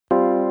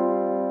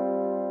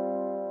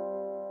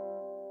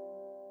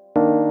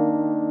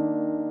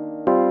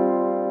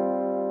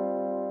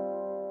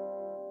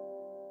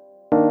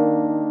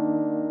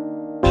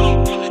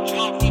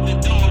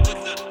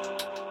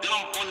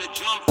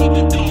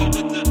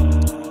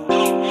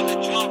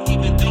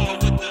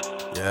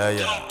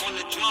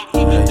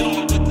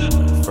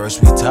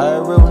First we tie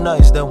it real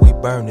nice, then we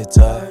burn it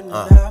up.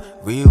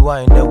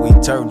 Rewind, then we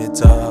turn it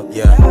up.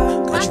 Yeah.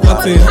 Got you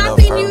out in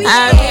Happy New Year.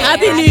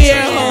 Happy New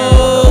Year,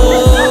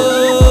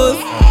 hoes.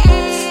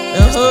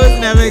 The hoes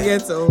never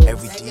gets old.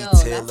 Every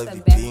detail of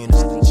you being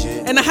is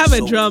legit. And I have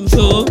a drum,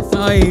 so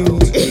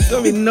it's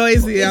gonna be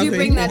noisy. Did you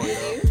bring that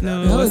with you?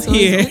 No, it was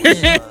here.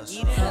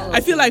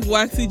 I feel like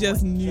Waxy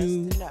just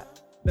knew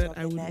that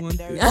I would want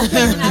this.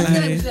 I'm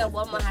gonna do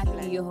one more Happy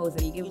New Year, hoes,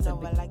 and you give us a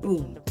big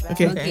boom.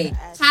 Okay.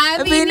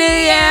 Happy New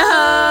Year,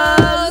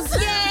 hoes!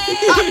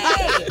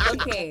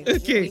 Yay!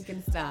 Okay. We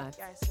can start.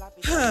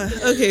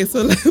 Okay,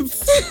 so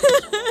let's.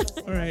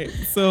 All right,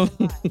 so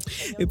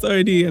it's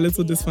already a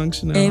little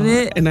dysfunctional, ain't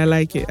it? And I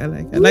like it. I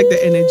like the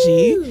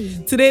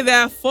energy. Today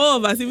there are 4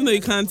 of us, even though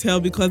you can't tell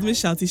because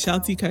Miss Shouty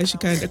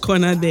Kaishika in the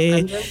corner there.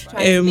 I'm just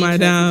trying to make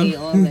Madam. sure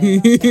all the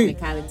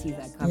technicalities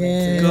are covered.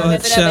 Yeah. So I'm a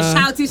bit of a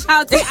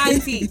Gotcha. shouty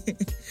auntie.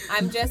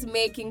 I'm just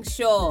making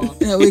sure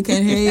That we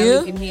can hear that you.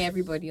 we can hear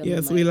everybody on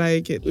Yes, the we mic.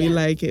 like it. We Yeah.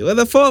 like it. Well,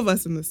 the 4 of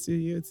us in the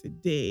studio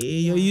today.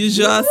 Your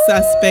usual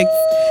suspects,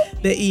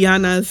 the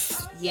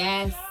Ianas,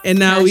 Yes. and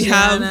now we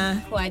have.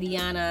 Tashiana,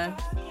 Quadiana,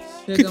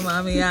 Sugar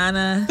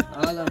Mamiana,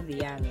 all of the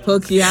Yana.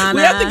 Pokiana.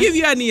 We have to give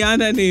you an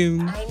Iana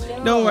name. I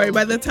know. Don't worry.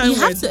 By the time You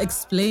have to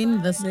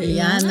explain this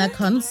Iana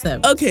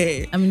concept.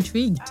 Okay. I'm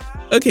intrigued.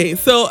 Okay.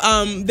 So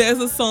there's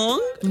a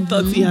song.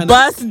 Tatiana.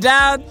 Bust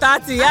down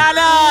Tatiana.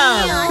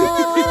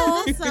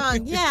 Oh, song.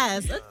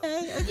 Yes.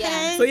 Okay.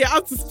 Yeah. So you're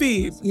up to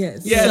speed.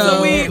 Yes. Yeah,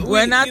 So, so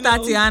we're not you know.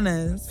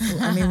 Tatianas.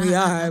 I mean, we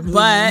are,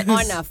 but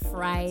On a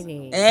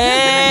Friday.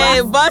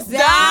 hey, bust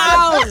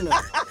down.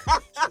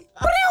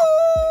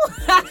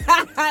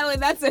 Oh,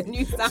 that's a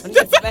new sound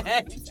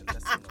effect.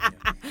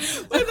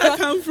 Where did that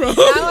come from?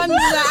 That one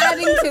we're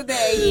adding to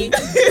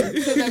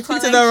the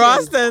To the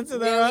roster, to the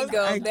There we roster.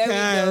 go, I there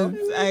we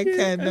can't. I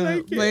cannot. like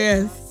it. But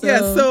yes. So, Yeah.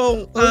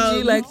 So what would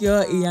you like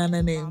your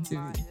Iana name to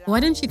be? Why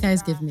don't you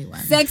guys give me one?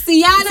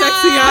 Sexiana.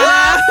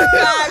 Sexiana.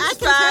 I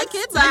can take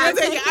it. I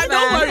take it.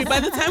 Don't worry. By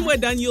the time we're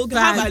done, you'll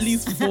have at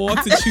least 4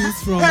 to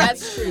choose from.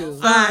 That's true.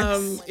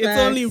 It's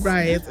only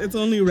right. It's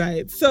only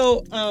right.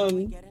 So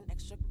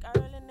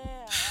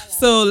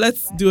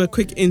let's do a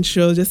quick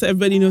intro just so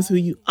everybody knows who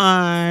you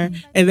are,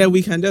 and then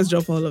we can just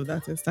drop all of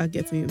that and start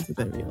getting into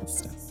the real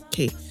stuff.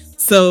 Okay.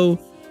 So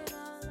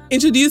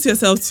introduce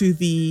yourself to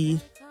the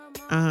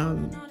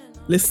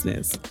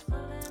listeners.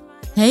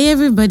 Hey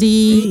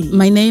everybody, Hey.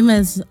 my name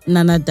is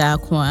Nana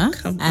Dakwa,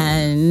 Come on.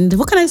 and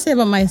what can I say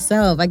about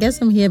myself? I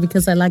guess I'm here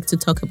because I like to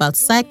talk about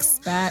sex.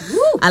 I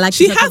like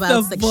She to talk has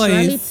about the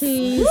voice.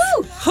 sexuality.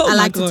 Oh I my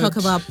like God. to talk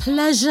about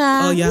pleasure.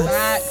 Oh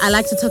yeah. I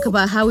like to talk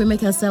about how we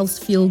make ourselves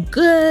feel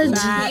good.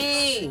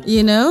 Hey.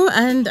 You know,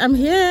 and I'm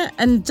here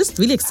and just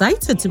really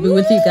excited to be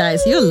with you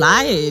guys. You're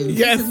live.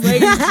 Yes.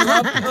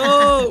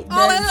 Oh.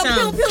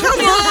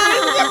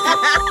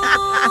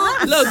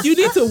 Look, you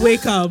need to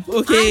wake up,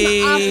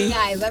 okay? I'm up,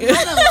 guys. I've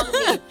had a long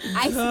day.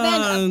 I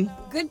spent on.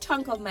 a good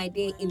chunk of my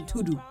day in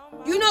to-do.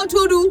 You know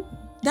to-do?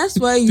 That's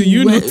why you. Do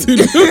you know went- to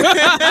do?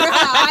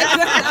 I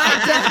just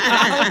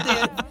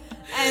found it.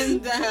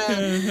 And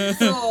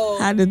so,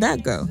 How did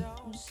that go?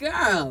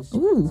 girl.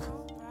 Ooh.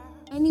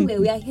 Anyway,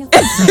 we are here for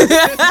sex.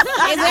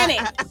 Isn't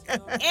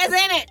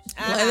it?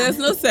 Well, there's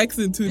no sex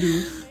in to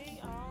do.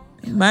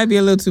 It might be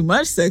a little too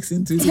much sex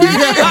into you.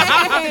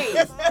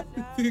 Hey!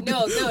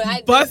 No,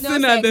 there's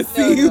Busting no at the sex,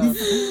 no.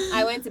 seams.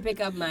 I went to pick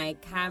up my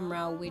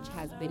camera, which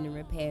has been in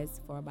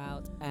repairs for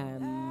about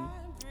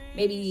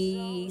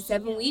maybe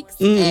 7 weeks,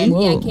 and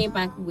Whoa. I came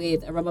back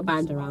with a rubber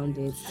band around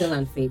it, still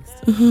unfixed.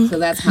 So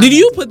that's how. Did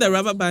you put the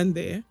rubber band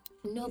there?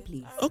 No,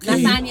 please. Okay.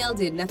 Nathaniel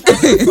did.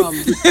 Nathaniel from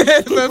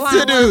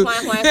To-do.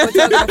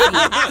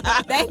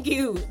 Photography.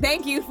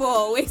 Thank you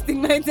for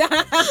wasting my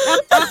time.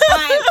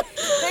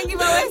 Thank you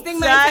for wasting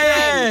my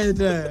time.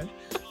 Tired.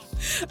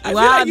 I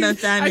Wow, feel like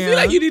Nathaniel. I feel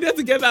like you needed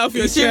to get that off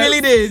your chest. She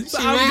really did. So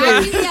She I'm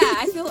really glad.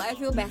 did. I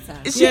feel better.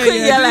 She Yeah, couldn't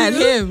yeah, yell do at you?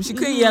 him. She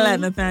couldn't yell at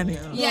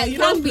Nathaniel. Yeah, you you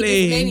don't can't be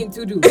play. explaining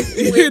to do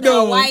You with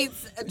know. a white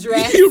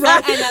dress You're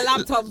right. and a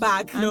laptop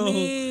bag. No.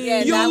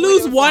 Yeah, You'll that lose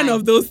wouldn't one fly.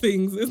 of those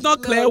things. It's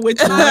not clear Look, which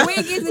my one.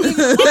 wig isn't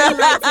even on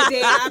right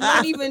today. I'm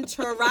not even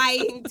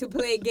trying to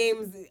play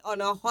games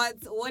on a hot.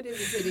 What is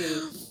it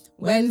today?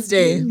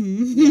 Wednesday.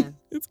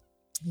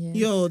 Yeah.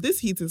 Yo, this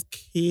heat is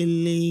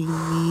killing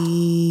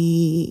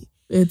me.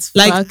 It's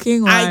Like,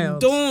 fucking I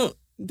wild. don't.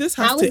 This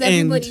has How to is end.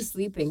 everybody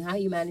sleeping? How are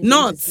you managing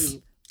Not. to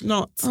sleep?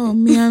 Not. Oh,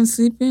 me, I'm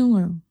sleeping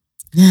well.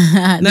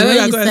 The No, way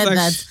no, you go said ahead,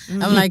 that, Sash.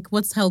 I'm like,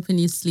 what's helping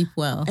you sleep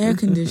well? Air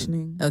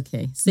conditioning.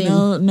 Okay, same.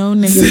 No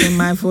niggas in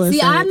my foresight.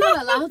 See, I'm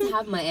not allowed to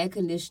have my air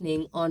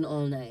conditioning on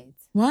all night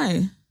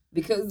Why?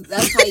 because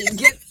that's how you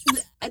get.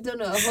 I don't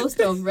know, a host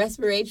of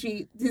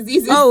respiratory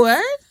diseases. Oh,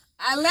 what?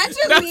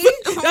 Allegedly.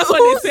 That's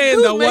what they say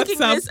in the Who's making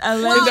WhatsApp. this In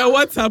alleged? the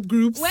WhatsApp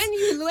groups. When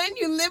you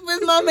live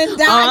with mom and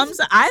dad. Oh, I'm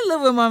so, I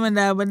live with mom and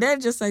dad, but they're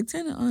just like,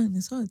 turn it on.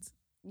 It's hot.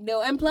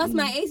 No, and plus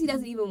my AC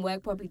doesn't even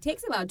work properly. It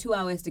takes about 2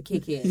 hours to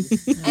kick in.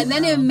 And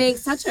then it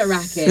makes such a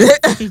racket.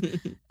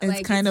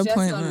 It's kind of just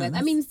pointless.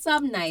 I mean,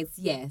 some nights,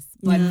 yes.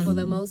 But for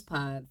the most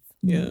part,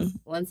 Yeah.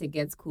 Once it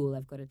gets cool,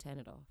 I've got to turn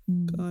it off.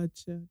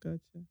 Gotcha.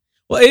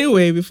 Well,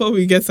 anyway, before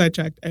we get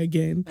sidetracked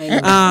again,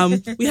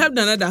 we have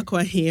Nana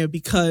Dakwa here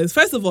because,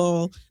 first of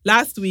all,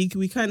 last week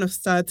we kind of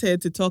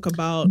started to talk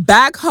about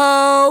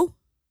Backhoe.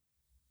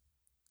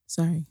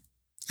 Sorry.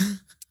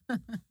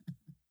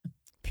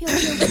 Pew,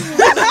 pew, pew.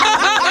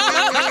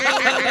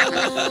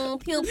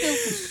 Pew, pew.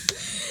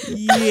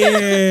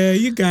 Yeah,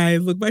 you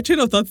guys, look, my train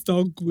of thought's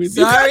not good.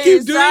 You can't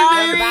keep doing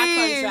We're back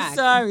on track.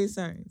 Sorry.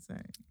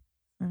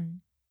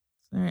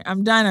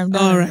 I'm done.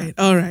 All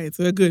right.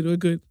 So we're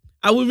good.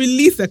 I will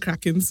release the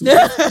Kraken soon.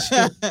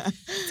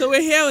 So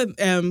we're here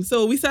with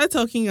so we started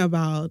talking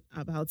about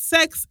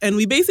sex, and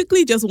we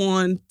basically just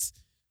want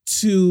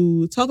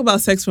to talk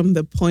about sex from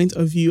the point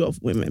of view of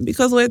women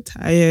because we're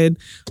tired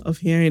of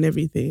hearing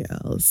everything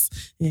else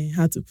and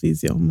how to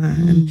please your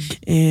man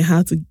and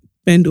how to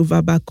bend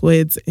over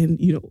backwards and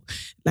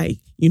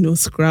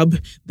scrub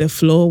the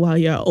floor while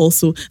you're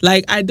also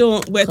we're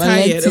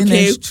tired,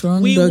 okay?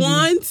 We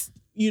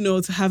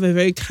want to have a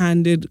very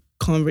candid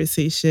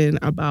conversation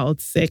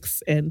about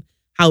sex and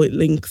how it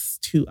links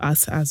to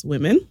us as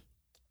women.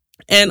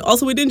 And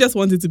also, we didn't just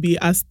want it to be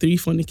us three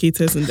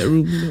fornicators in the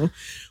room,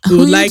 We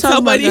would like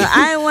somebody.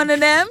 I ain't one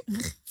of them.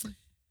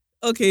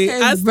 Okay,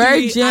 us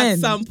three at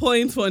some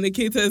point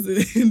fornicators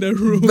in the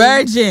room.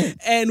 Virgin.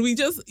 And we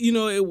just,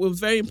 it was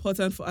very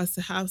important for us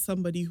to have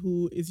somebody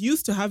who is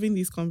used to having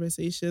these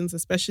conversations,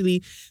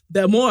 especially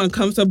the more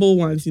uncomfortable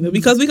ones,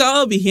 because we can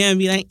all be here and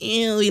be like,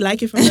 ew, we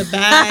like it from the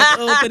back,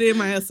 put it in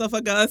my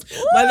esophagus.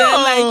 But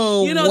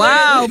then,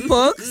 wow,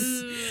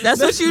 Pooks.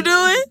 That's what you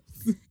doing?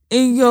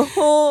 In your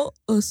whole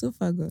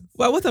esophagus.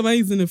 Well, what am I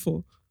using it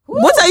for?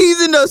 What are you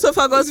using the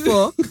esophagus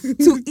for?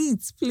 To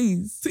eat,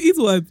 please. To eat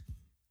what?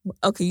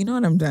 Okay, you know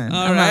what? I'm done.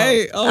 All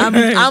right.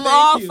 I'm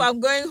off. I'm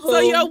going home. So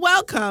you're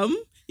welcome.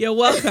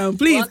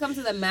 Please. Welcome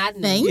to the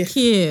madness. Thank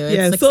you.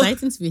 It's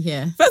exciting to be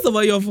here. First of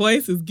all, your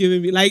voice is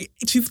giving me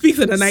she speaks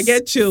and then I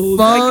get chills.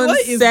 Phone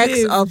what is sex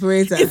this?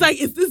 operator. It's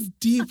it's this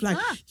deep,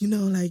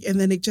 and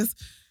then it just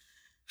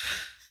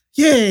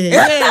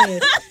yeah.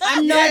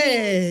 I'm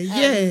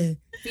nodding.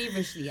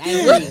 Feverishly. I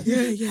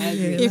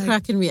agree. You're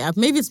cracking me up.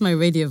 Maybe it's my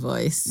radio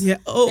voice. Yeah.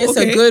 Oh, it's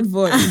okay. a good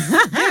voice.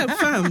 Yeah,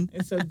 fam.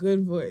 It's a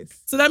good voice.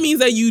 So that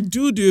means that you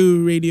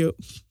do radio.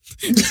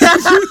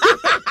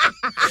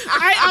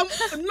 I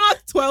am not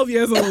 12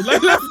 years old.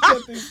 Let's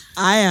get this.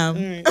 I am.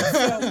 All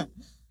right.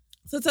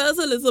 So tell us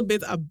a little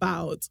bit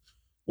about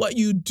what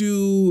you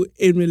do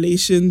in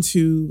relation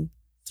to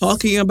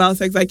talking about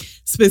sex,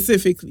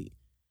 specifically.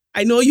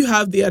 I know you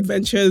have the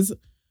adventures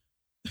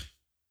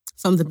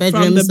from the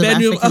bedroom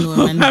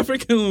of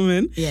African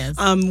women. Yes.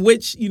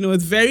 Which,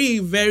 is very,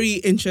 very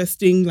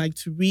interesting,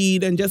 to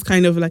read and just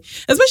kind of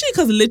especially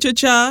because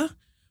literature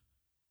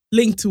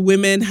linked to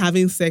women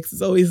having sex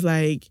is always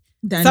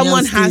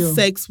someone has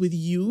sex with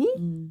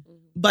you,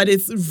 but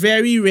it's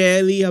very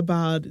rarely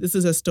about, this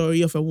is a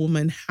story of a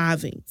woman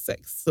having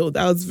sex. So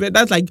that's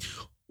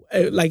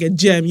a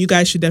gem. You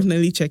guys should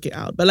definitely check it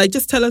out. But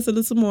just tell us a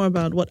little more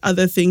about what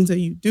other things that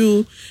you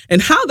do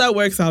and how that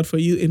works out for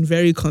you in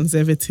very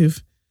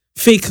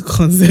fake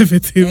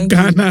conservative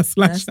Ghana /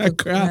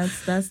 Accra.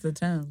 That's the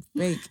term.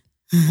 Fake.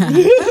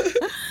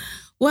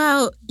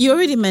 Well, you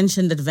already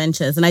mentioned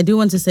adventures, and I do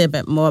want to say a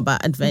bit more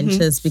about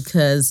adventures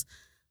because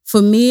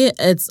for me,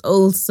 it's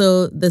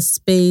also the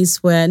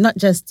space where not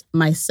just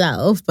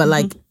myself, but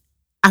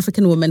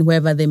African women,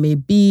 wherever they may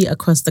be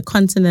across the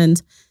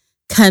continent,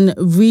 can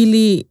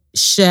really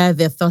share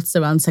their thoughts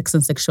around sex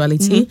and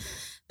sexuality.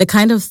 The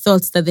kind of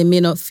thoughts that they may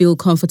not feel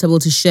comfortable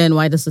to share in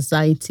wider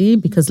society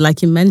because,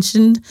 like you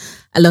mentioned,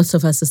 a lot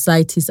of our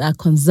societies are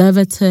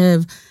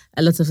conservative,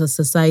 a lot of our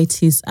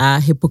societies are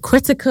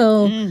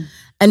hypocritical,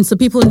 and so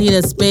people need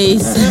a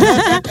space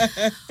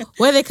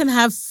where they can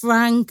have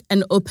frank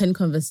and open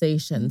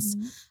conversations.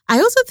 I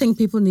also think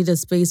people need a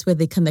space where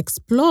they can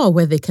explore,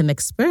 where they can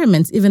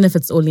experiment, even if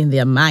it's only in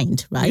their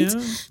mind, right?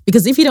 Yeah.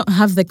 Because if you don't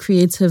have the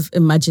creative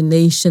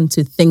imagination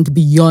to think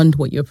beyond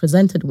what you're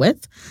presented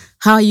with,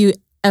 how are you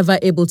ever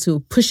able to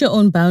push your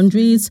own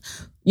boundaries,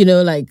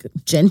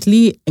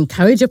 gently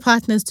encourage your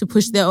partners to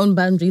push their own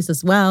boundaries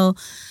as well?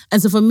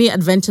 And so for me,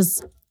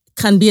 adventures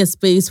can be a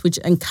space which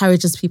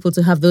encourages people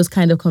to have those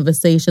kind of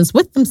conversations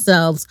with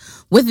themselves,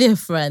 with their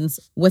friends,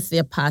 with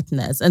their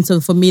partners. And so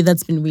for me,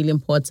 that's been really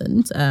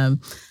important.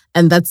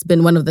 And that's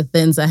been one of the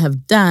things I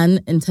have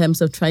done in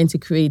terms of trying to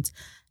create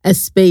a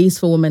space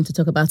for women to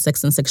talk about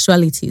sex and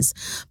sexualities.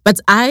 But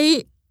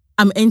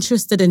I'm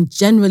interested in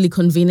generally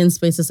convening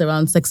spaces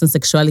around sex and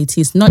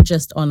sexualities, not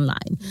just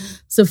online.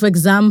 So, for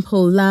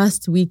example,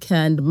 last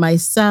weekend,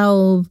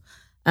 myself,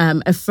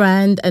 a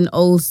friend, and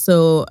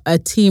also a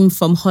team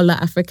from Holla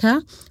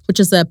Africa,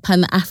 which is a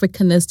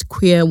Pan-Africanist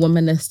queer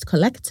womanist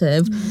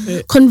collective,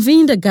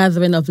 convened a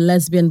gathering of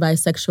lesbian,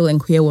 bisexual,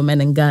 and queer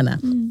women in Ghana.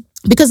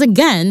 Because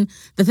again,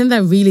 the thing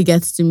that really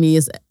gets to me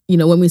is,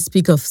 when we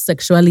speak of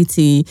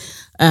sexuality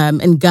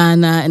in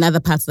Ghana and other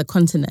parts of the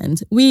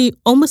continent, we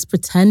almost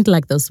pretend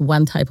like there's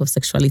one type of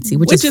sexuality,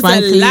 which is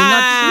frankly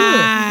not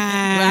true.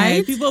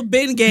 Right? People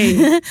been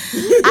gay.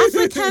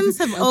 Africans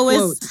have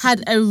always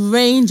had a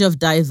range of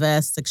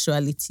diverse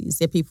sexualities.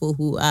 There are people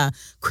who are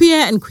queer,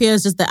 and queer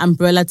is just the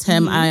umbrella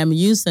term I am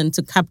using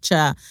to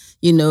capture,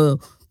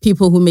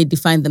 people who may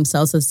define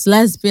themselves as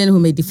lesbian, who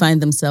may define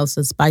themselves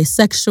as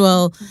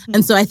bisexual.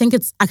 And so I think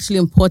it's actually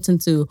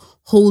important to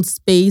hold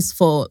space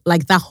for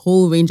like that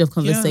whole range of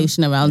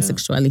conversation around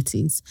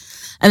sexualities.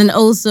 And then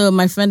also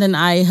my friend and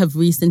I have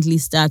recently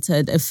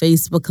started a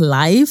Facebook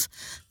Live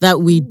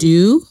that we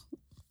do,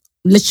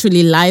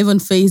 literally live on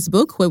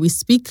Facebook, where we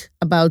speak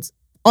about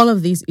all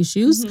of these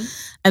issues.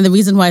 And the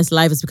reason why it's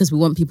live is because we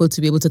want people to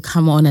be able to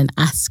come on and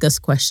ask us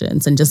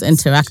questions and just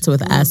interact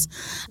with us,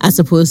 as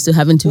opposed to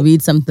having to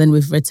read something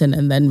we've written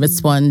and then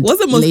respond.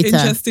 What's the most later.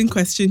 interesting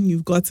question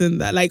you've gotten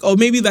that, like, or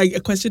maybe like a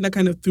question that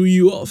kind of threw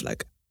you off,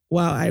 like,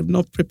 wow, I'm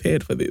not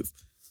prepared for this?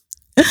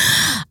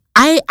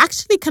 I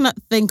actually cannot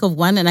think of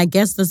one, and I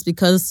guess that's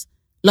because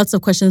lots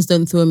of questions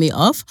don't throw me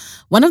off.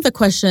 One of the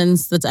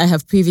questions that I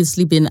have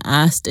previously been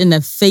asked in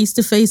a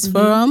face-to-face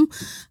forum,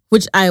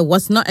 which I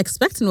was not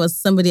expecting, was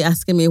somebody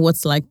asking me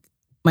what's like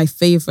my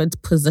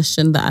favorite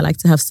position that I like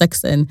to have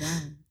sex in.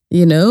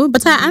 Wow.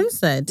 But I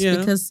answered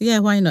because,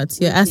 why not?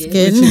 You're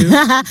asking.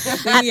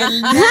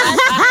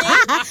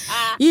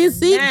 You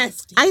see,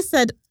 I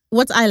said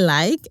what I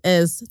like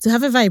is to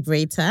have a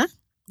vibrator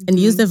and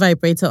use the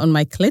vibrator on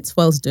my clit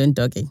whilst doing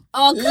doggy.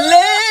 Wow.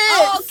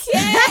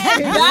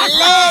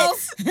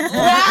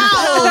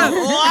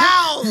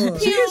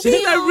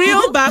 She's a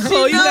real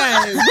backhoe, you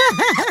guys.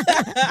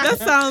 That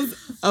sounds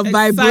a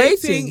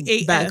vibrating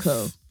AF.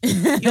 backhoe.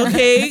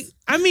 Okay.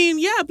 I mean,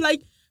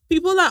 like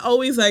people are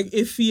always like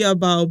iffy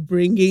about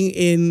bringing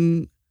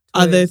in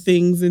other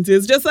things into it.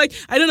 It's just like,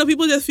 I don't know,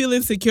 people just feel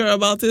insecure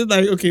about it.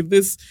 Like, okay,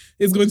 this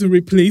is going to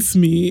replace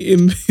me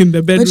in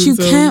the bedroom. But you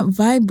can't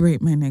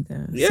vibrate, my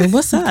nigga. Yeah, so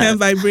what's up? You can't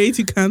vibrate,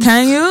 you can't.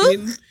 Can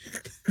you?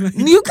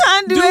 You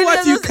can't do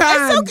what you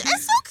can. It's okay.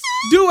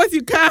 Do what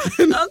you can.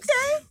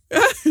 Okay.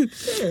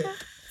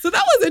 So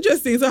that was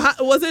interesting. So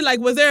was there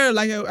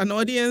like an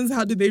audience?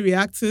 How did they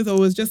react to it? Or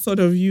was it just sort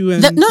of you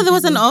and... No, there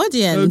was an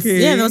audience.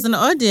 Okay. Yeah, there was an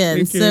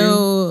audience. Okay.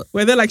 So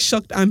were there like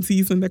shocked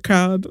aunties in the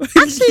crowd?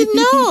 actually,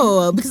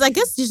 no. Because I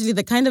guess usually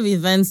the kind of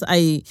events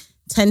I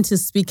tend to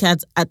speak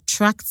at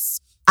attracts,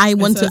 I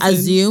want to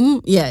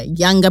assume,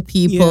 younger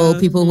people,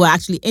 people who are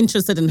actually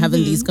interested in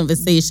having these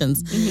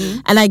conversations.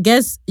 And I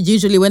guess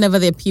usually whenever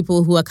there are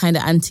people who are kind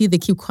of anti, they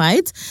keep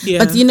quiet.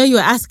 But you're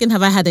asking,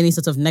 have I had any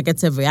sort of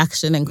negative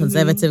reaction in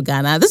conservative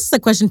Ghana? This is a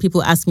question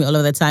people ask me all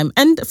of the time.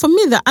 And for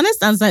me, the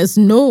honest answer is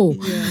no.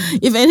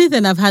 If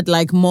anything, I've had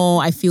like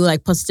more, I feel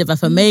like positive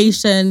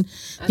affirmation,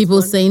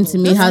 people saying to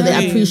me how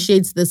they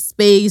appreciate the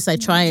space I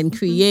try and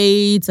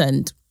create,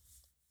 and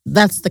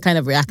that's the kind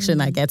of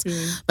reaction I get.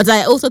 But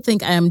I also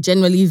think I am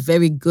generally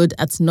very good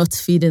at not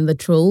feeding the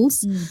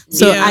trolls.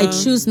 So I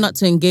choose not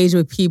to engage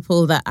with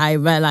people that I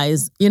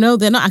realize, they're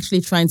not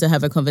actually trying to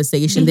have a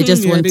conversation. They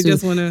just want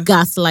to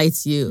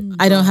gaslight you.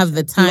 I don't have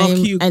the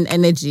time and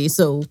energy.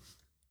 So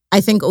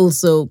I think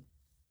also,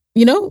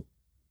 even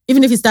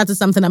if you started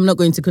something, I'm not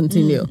going to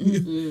continue.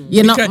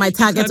 You're not my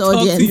target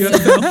audience.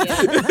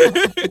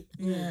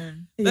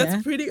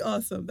 That's pretty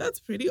awesome. I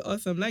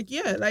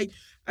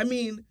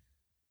mean,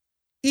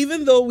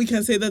 even though we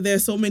can say that there are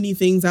so many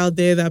things out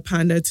there that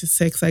pander to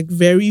sex, like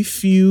very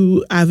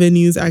few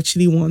avenues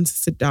actually want to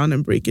sit down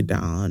and break it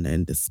down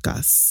and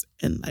discuss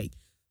and like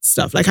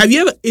stuff. Like, have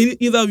you ever,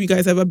 either of you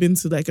guys ever been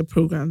to like a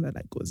program that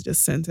like was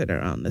just centered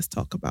around let's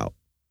talk about?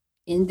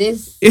 In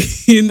this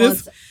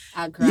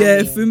Accra.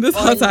 Yes, in this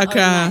hot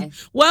Accra.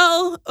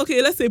 Well,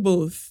 okay, let's say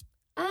both.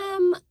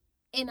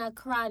 In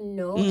Accra,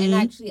 no, and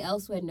actually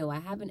elsewhere, no. I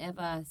haven't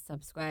ever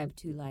subscribed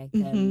to like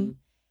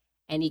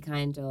any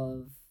kind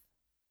of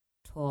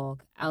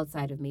talk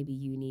outside of maybe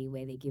uni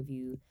where they give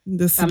you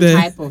some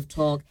type of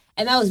talk,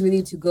 and that was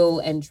really to go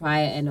and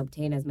try and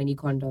obtain as many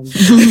condoms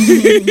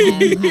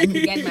I could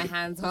get my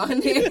hands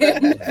on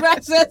in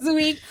Freshers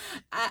Week.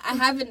 I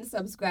haven't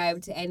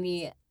subscribed to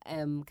any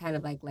kind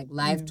of like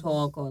live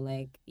talk or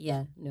no,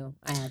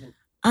 I haven't.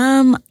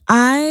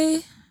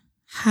 I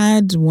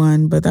had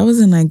one, but that was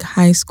in like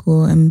high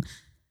school, and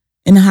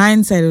in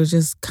hindsight it was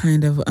just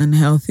kind of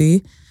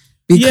unhealthy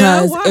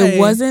because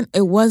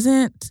it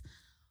wasn't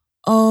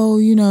oh,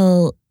 you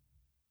know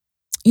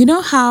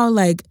how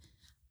like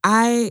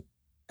I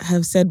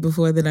have said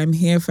before that I'm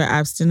here for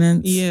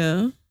abstinence.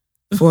 Yeah.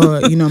 For,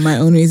 my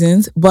own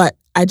reasons. But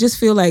I just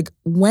feel like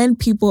when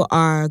people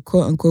are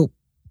quote unquote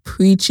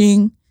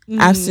preaching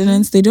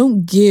abstinence, they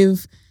don't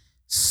give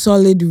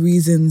solid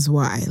reasons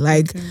why.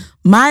 Like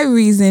my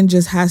reason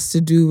just has to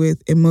do with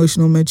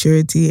emotional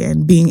maturity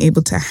and being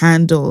able to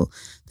handle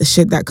the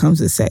shit that comes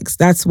with sex.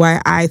 That's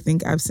why I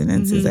think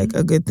abstinence is like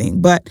a good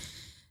thing. But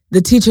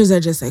the teachers are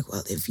just like,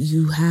 well, if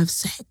you have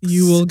sex,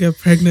 you will get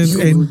pregnant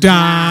and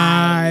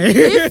die.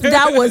 If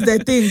that was the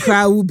thing,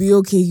 crowd would be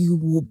okay. You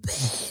will burn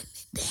in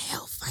the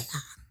hellfire.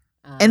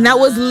 And that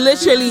was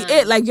literally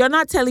it. Like, you're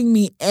not telling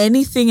me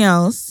anything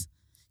else.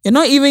 You're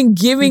not even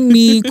giving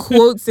me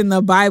quotes in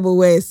the Bible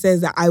where it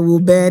says that I will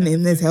burn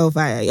in this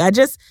hellfire. You're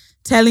just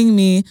telling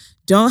me,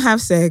 don't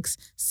have sex.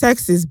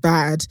 Sex is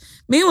bad.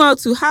 Meanwhile,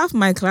 half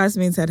my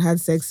classmates had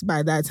sex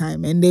by that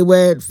time and they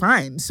were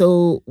fine.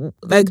 So,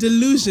 like,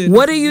 delusion.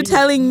 What are you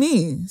telling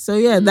me? So,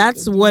 yeah,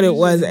 that's what it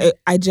was.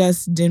 I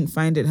just didn't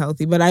find it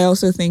healthy. But I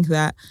also think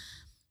that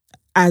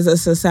as a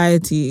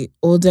society,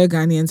 older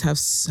Ghanaians have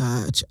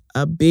such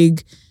a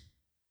big...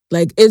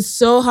 Like, it's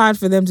so hard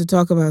for them to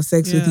talk about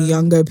sex with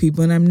younger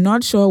people. And I'm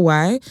not sure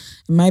why. It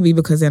might be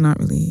because they're not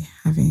really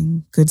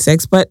having good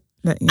sex. But,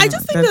 I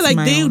just think that,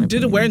 like,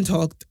 they weren't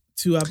talked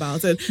to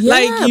about it. Yeah,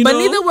 like, but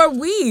neither were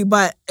we.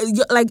 But,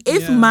 like,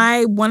 if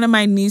one of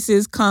my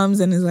nieces comes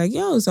and is like,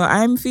 yo, so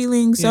I'm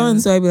feeling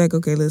so-and-so, I'd be like,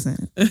 okay,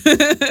 listen.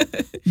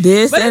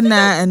 This and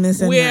that and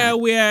this and that.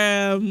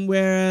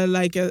 We're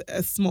like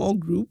a small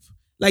group.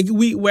 Like,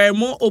 we're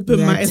more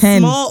open-minded, a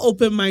small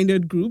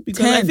open-minded group.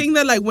 Because 10. I think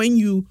that, like, when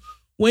you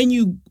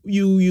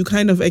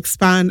kind of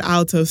expand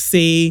out of,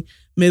 say,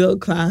 middle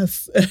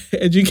class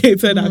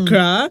educated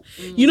Accra,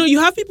 you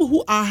have people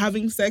who are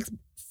having sex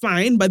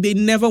fine, but they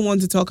never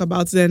want to talk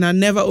about it and are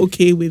never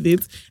okay with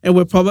it, and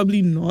we're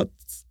probably not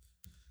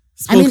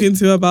spoken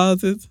to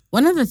about it.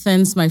 One of the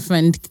things my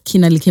friend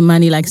Kina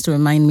Likimani likes to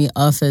remind me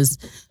of is,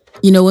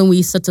 when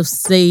we sort of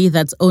say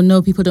that, oh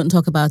no, people don't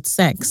talk about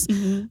sex,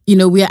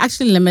 we are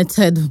actually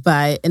limited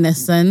by, in a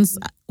sense,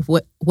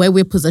 where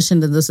we're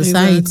positioned in the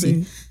society.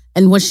 Exactly.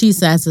 And what she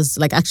says is,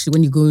 like, actually,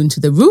 when you go into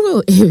the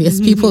rural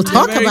areas, people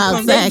talk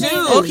about sex.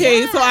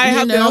 Okay, so I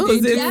have the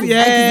opposite. Yeah,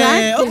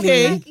 exactly.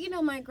 Okay. Like,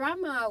 my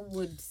grandma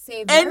would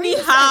say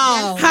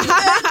anyhow.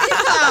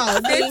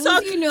 They things,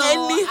 talk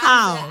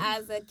anyhow.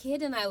 As a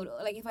kid, and I would,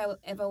 like, if I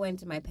ever went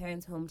to my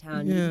parents'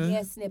 hometown, you'd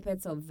hear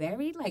snippets of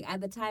very, like,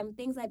 at the time,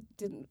 things that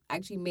didn't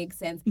actually make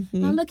sense.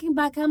 Now looking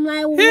back, I'm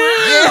like, wow.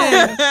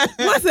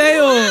 What's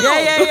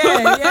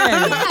that?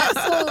 Yeah.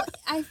 So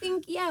I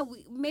think,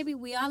 maybe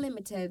we are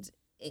limited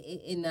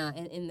in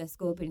the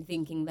scope and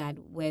thinking that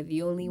we're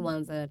the only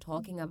ones that are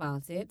talking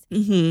about it,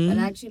 but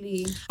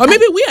actually, or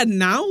maybe we are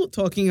now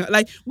talking,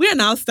 like, we are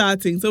now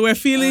starting, so we're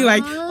feeling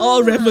like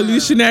all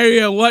revolutionary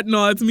and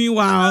whatnot.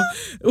 Meanwhile,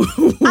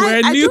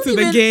 we're new to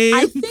the game.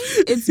 I think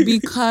it's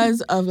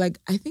because of, like,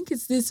 I think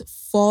it's this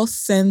false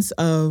sense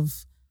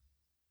of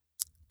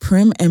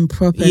prim and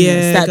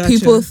properness that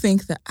people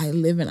think that I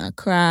live in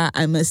Accra,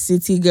 I'm a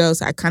city girl,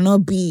 so I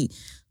cannot be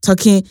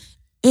talking.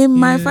 In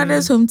my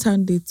father's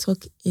hometown, they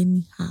talk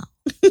anyhow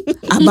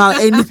about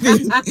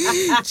anything.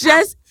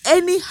 Just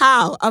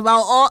anyhow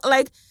about all,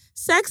 like,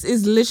 sex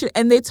is literally,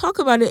 and they talk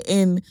about it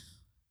in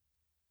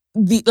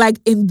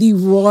the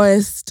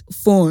rawest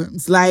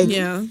forms. Like,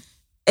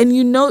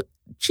 and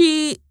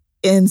tree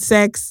and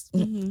sex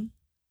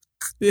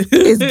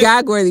is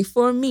gag worthy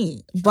for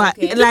me. But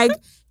like,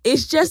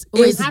 it's just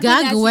it's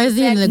gag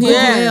worthy in a good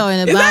way or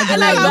in a bad way.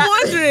 Like, I'm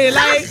wondering,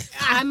 like,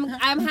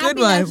 I'm happy good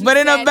one, that but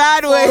in a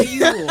bad way.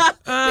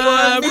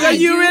 Because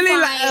you really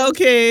like,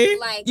 okay.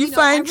 Like, you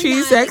find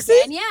tree sexy?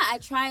 Again, I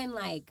try and,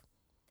 like.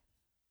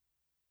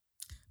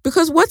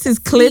 Because what is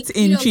clit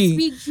in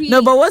tree?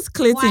 No, but what's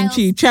clit in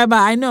tree? Treba,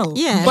 I know.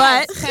 Yeah.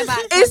 But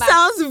it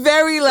sounds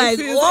very like,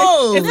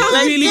 whoa. It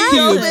sounds really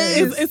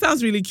cute. It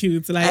sounds really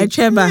cute. Like,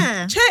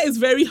 Treba. Che is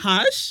very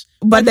harsh.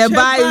 But the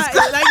bar is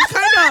like,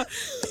 kind of,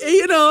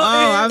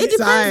 it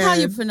depends how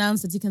you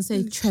pronounce it. You can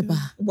say Treba.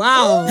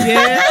 Wow.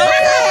 Yeah. All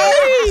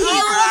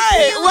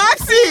right.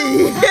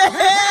 Waxy.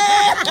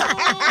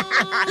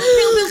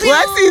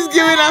 Waxy's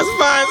giving us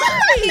fun.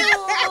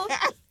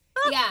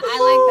 Yeah, I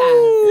like that.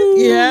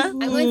 Yeah. I'm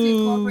going to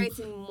incorporate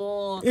it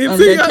more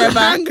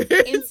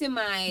into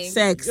my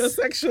sex. Your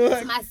sexual.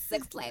 My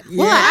sex life.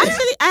 Yeah. Well,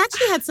 I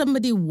actually had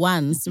somebody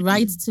once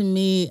write to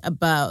me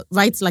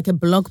write like a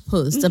blog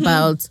post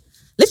about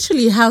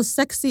literally how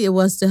sexy it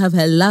was to have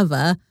her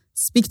lover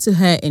speak to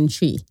her in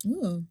tree.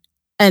 Ooh.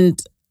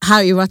 And how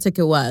erotic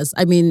it was.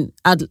 I mean,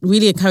 I'd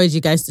really encourage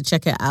you guys to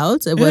check it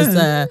out. It was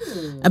a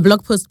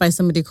blog post by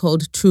somebody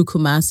called True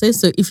Kumasi.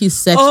 So if you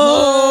search...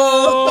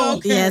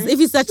 okay. Yes, if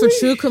you search for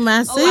True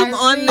Kumasi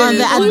on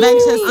the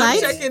adventure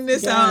site. I'm checking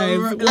this out.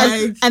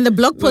 And the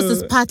blog post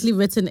is partly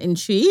written in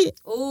tree.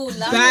 Oh,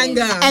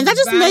 banger. And that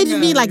just made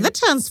me, like, that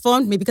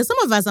transformed me, because some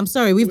of us, I'm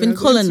sorry, we've been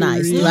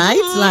colonized, right?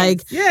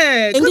 Like,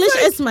 English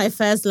is my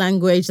first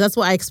language. That's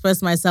what I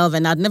express myself,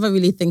 and I'd never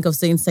really think of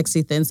saying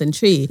sexy things in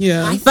tree.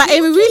 Yeah. But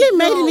it really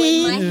made me...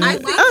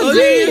 Oh,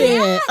 really?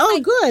 Yeah, oh,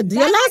 good.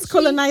 You're less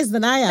colonized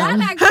than I am.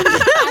 That actually,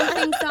 I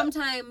think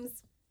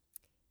sometimes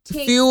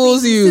takes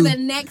fuels things you to the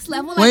next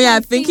level. When you're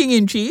thinking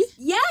in tree?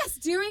 Yes,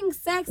 during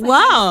sex. Like,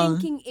 wow. I'm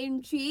thinking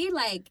in tree,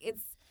 like,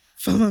 it's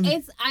I kid you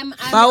not.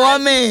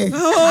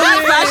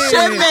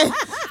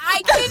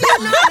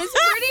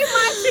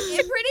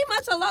 It's pretty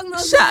much along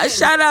those lines.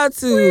 Shout out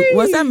to,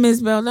 was that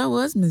Miss Bell? That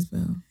was Miss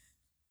Bell.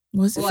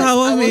 Was it?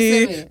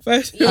 Awosome.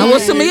 First, Yeah.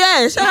 Awosome.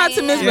 Yeah, shout out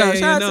to Yeah, Miss yeah, Bell.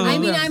 Shout out to no. I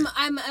Miss mean, Bell.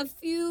 I'm a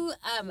few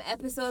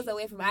episodes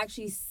away from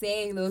actually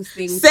saying those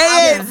things Say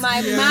out it. of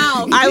my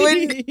mouth. I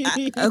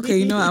wouldn't. Okay,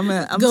 you know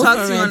what? I'm Go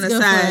talking for on it, the go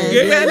for side.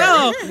 it. Yeah,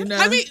 no. You know?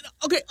 I mean,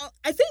 okay.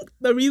 I think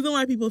the reason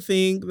why people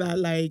think that,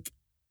 like,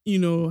 you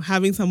know,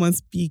 having someone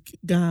speak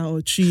Ga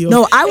or Chi.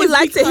 No, I would is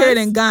like to hear it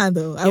because- in Ghana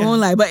though. I Yeah.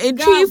 won't lie. But in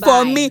Ga Chi for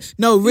bye. me,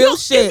 no, real No,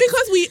 shit. It's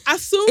because we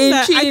assume In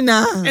that.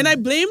 China. And I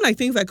blame like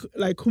things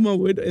like Kuma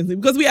Wood and things,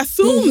 because we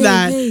assume Hey,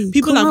 that hey,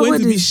 people are Kuma going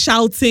Wood to be is-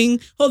 shouting.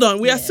 Hold on,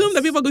 we assume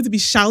that people are going to be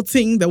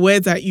shouting the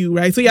words at you,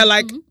 right? So you're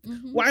like,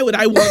 why would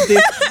I want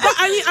this? But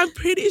I mean, I'm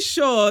pretty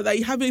sure that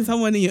you're having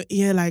someone in your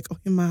ear like, oh,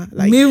 Emma,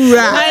 like, Mirror.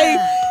 like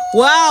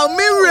Wow,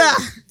 mirror.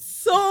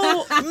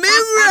 so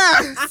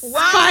Mirror.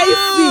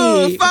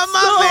 spicy.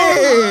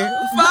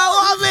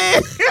 Follow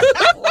me.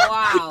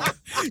 Wow.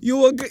 You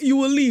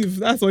will leave.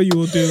 That's what you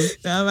will do.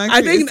 No,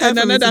 I think it's time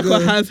for me to another go.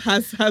 has.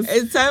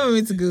 It's time for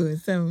me to go.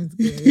 It's time for me to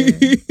go.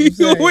 Yeah. I'm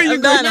sorry. Where you I'm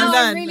go? done. Now I'm I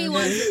done. really I'm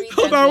want done. to read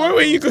Hold that on, where blog.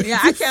 were you going? Yeah,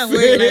 I can't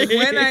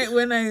wait. Like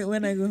when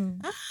I go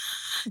home.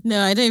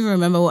 No, I don't even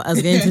remember what I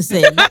was going to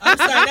say. I'm sorry.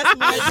 That's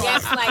my It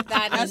gets like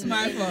that. That's in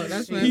my the fault.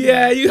 That's my industry.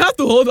 Yeah, you have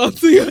to hold on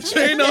to your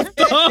train of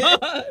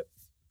thought.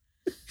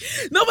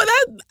 No, but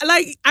that,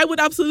 like, I would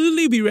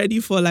absolutely be ready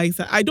for, like,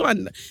 I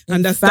don't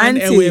understand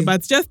Fanti. anyway,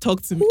 but just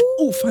talk to me.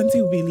 Oh,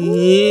 Fanti will be Ooh.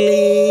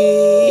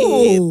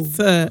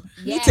 lit.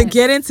 Yes. to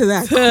get into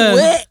that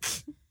quick.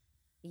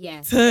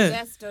 Yes. Tuh. I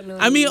just don't know.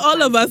 I mean,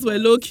 all of us were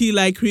low key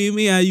like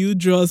Creamy and you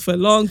draws for a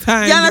long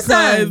time. You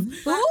understand?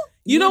 because- Who?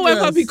 You know when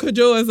draws. Papi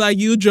Kojo was like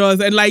you draws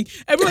and like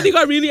everybody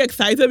got really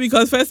excited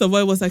because first of all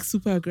it was like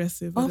super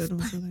aggressive and then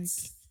also like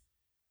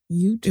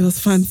it was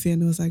fancy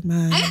and it was like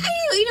man.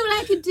 You know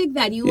what? I could dig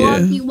that. You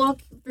Yeah.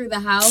 walk through the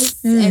house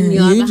Yeah, and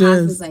your you other half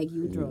just- is like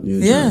you draw. You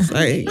Yeah. draws,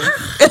 like,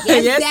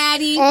 Yes, Yes.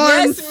 daddy. on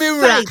Yes,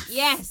 mirror.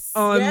 Yes.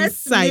 on Yes,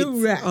 site.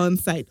 mirror. On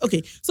site.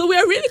 Okay, so we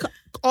are really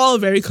all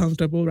very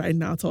comfortable right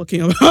now talking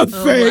about sex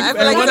I feel and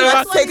like whatever.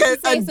 let's take Say,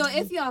 a- so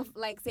if you're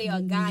like say your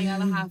guy, your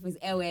other half is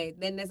Ewe,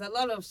 then there's a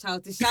lot of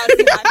shouting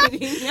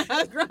happening.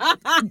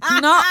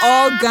 Not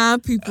all Ghana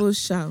people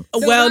shout.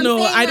 So Well, I'm no,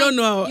 saying, I don't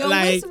know. You're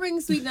Like,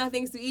 whispering sweet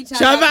nothings to each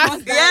Shava.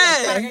 other.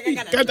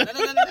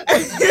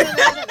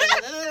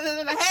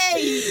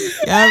 Hey,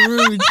 Yeah,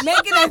 rude.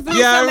 make it a threesome,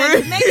 Yeah,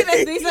 right. make it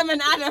a threesome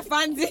and add a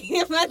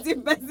fancy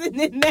person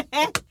in there,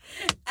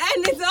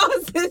 and it's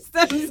all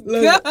systems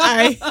look, go.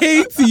 I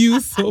hate you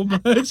so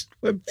much.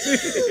 For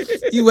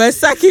this. You were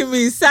sucking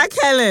me. Suck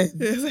Helen.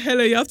 Yes,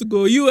 Hello, you have to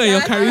go. You and your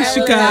That's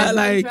Karishika, on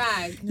like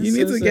track. you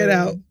need so to get sorry.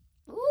 out.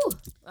 Ooh,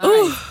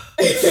 all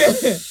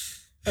right.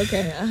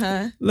 Okay,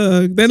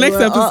 Look, the next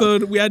we're all-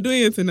 episode we are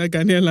doing it in a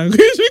Ghanaian language.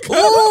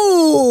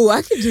 Ooh,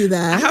 I could do I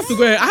that. have to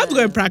go. I have to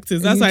go and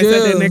practice. That's You why I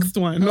said do. the next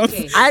one.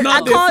 Okay. I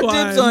Not this call one.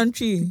 dibs on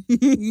tree. You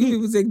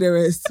people take the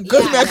rest.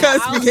 Because I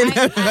can't speak any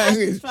other I can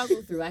language.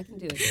 struggle through. I can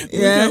do it.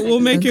 Yeah, We'll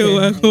make it okay.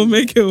 work. We'll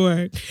make it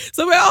work.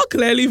 So we're all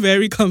clearly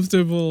very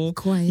comfortable,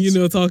 Quite. you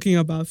know, talking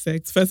about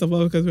sex. First of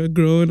all, because we're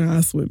grown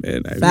ass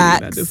women. I mean,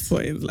 at Facts. this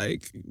point,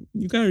 like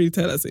you can't really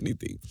tell us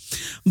anything.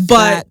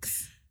 But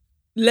Facts.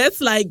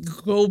 let's like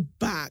go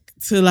back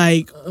to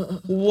like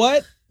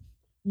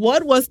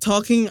what was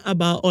talking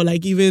about, or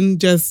like even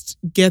just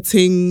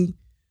getting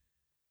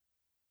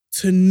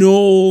to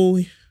know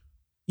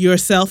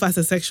yourself as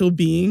a sexual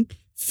being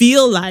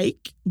feel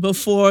like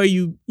before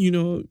you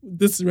know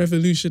this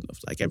revolution of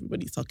like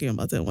everybody's talking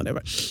about it and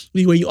whatever.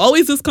 Were you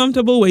always this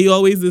comfortable? Were you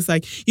always this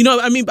like, you know,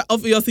 I mean, but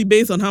obviously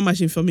based on how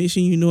much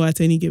information you know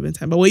at any given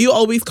time, but were you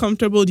always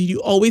comfortable? Did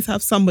you always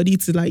have somebody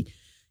to like,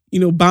 you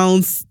know,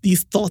 bounce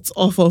these thoughts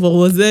off of, or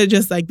was there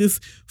just like this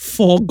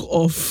fog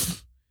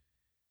of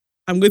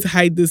I'm going to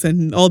hide this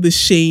and all this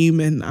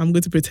shame and I'm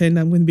going to pretend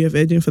I'm going to be a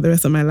virgin for the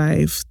rest of my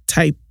life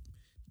type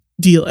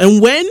deal?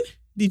 And when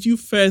did you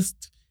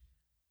first,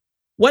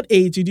 what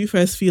age did you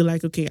first feel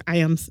like, okay, I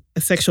am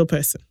a sexual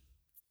person?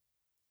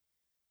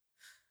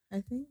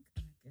 I think.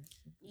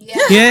 Yeah.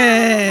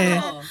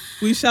 Yeah.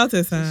 We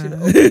shouted, Should huh?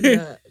 open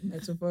the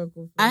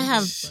metaphorical. I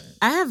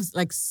have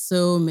like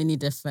so many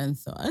different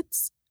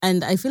thoughts.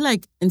 And I feel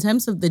like in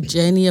terms of the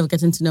journey of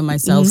getting to know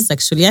myself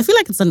sexually, I feel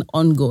like it's an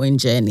ongoing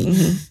journey.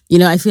 You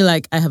know, I feel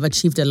like I have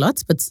achieved a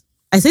lot, but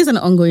I say it's an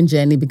ongoing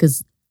journey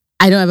because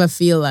I don't ever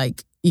feel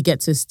like you get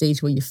to a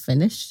stage where you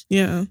finish.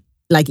 Yeah.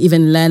 Like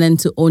even learning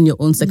to own your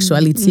own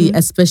sexuality,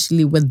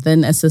 especially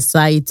within a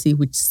society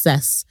which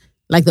says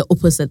like the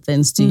opposite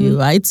things to you,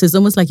 right? So it's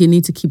almost like you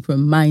need to keep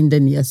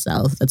reminding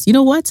yourself that, you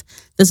know what,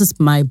 this is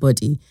my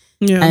body.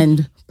 Yeah.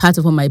 And part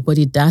of what my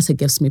body does, it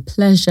gives me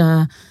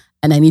pleasure.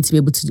 And I need to be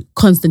able to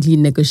constantly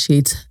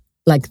negotiate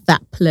like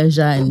that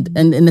pleasure and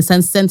in a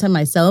sense, center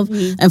myself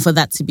and for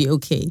that to be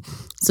okay.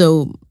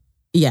 So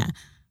yeah.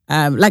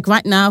 Like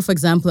right now, for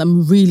example,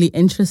 I'm really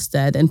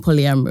interested in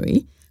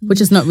polyamory, which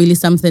is not really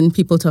something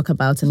people talk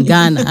about in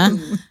Ghana,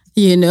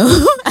 you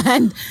know?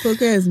 And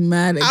Coca is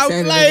mad excited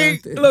I'm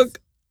like, about it.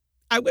 look,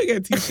 I'm going to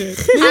get a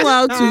t-shirt.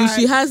 Meanwhile, too,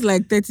 she has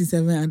like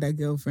 37 other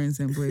girlfriends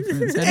and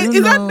boyfriends. I don't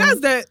Is know.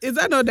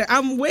 that not the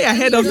I'm way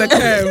ahead of the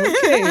curve,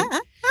 okay?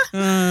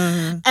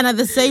 And at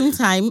the same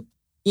time,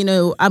 you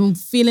know, I'm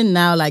feeling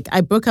now like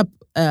I broke up,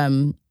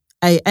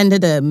 I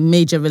ended a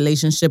major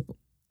relationship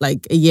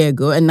like a year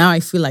ago, and now I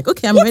feel like,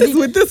 okay, I'm What ready. is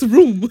with this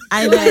room?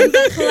 I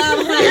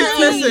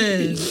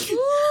listen.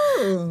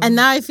 And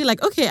now I feel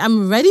like, okay,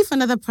 I'm ready for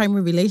another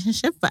primary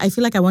relationship, but I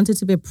feel like I want it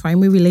to be a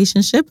primary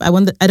relationship. I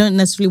don't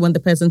necessarily want the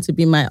person to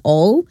be my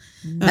all.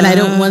 And I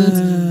don't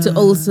want to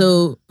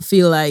also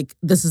feel like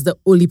this is the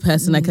only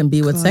person I can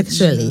be with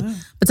sexually.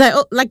 But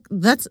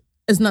that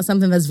is not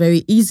something that's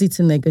very easy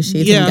to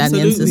negotiate in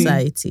Ghanaian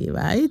society,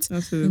 right?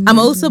 Absolutely. I'm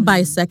also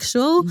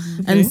bisexual.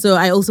 And so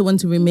I also want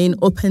to remain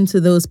open to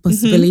those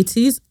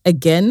possibilities.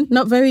 Again,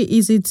 not very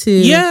easy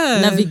to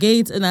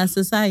navigate in our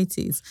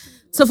societies.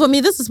 So for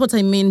me, this is what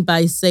I mean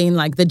by saying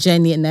like the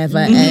journey never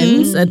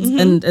ends.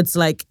 And it's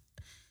like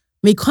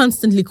me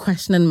constantly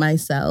questioning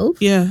myself.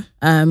 Yeah.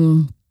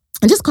 And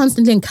just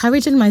constantly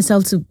encouraging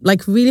myself to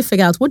like really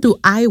figure out, what do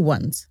I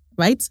want,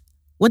 right?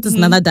 What does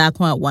Nana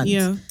Dakwa want?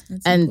 Yeah.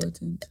 That's And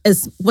important.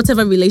 is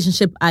whatever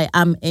relationship I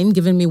am in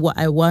giving me what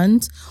I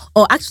want?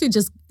 Or actually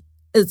just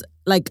is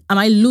like, am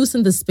I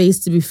losing the space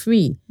to be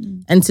free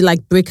and to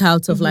like break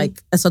out of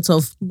like a sort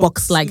of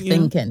box-like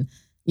thinking?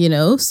 You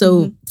know,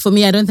 so for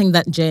me, I don't think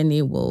that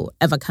journey will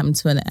ever come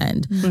to an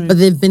end. Right. But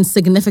there've been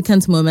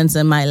significant moments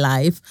in my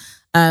life.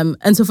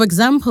 And so, for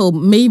example,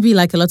 maybe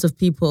like a lot of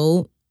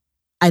people,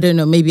 I don't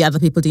know, maybe other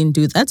people didn't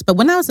do that. But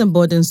when I was in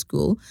boarding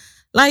school,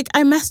 like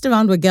I messed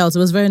around with girls. It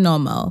was very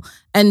normal.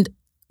 And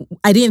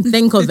I didn't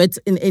think of it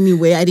in any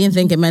way. I didn't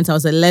think it meant I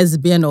was a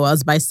lesbian or I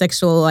was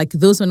bisexual. Like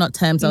those were not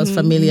terms I was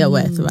familiar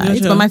with, right?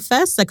 Gotcha. But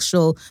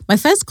my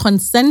first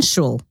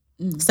consensual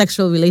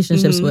sexual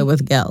relationships were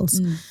with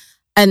girls.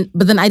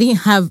 But then I didn't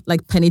have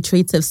like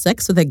penetrative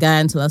sex with a guy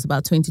until I was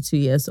about 22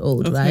 years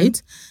old,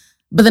 right?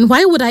 But then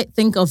why would I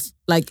think of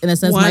like, in a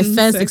sense, my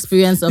first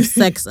experience of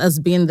sex as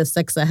being the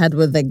sex I had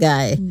with the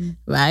guy,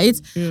 right?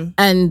 Yeah.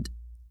 And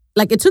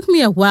like, it took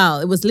me a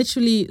while. It was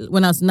literally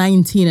when I was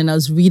 19 and I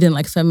was reading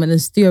like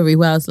feminist theory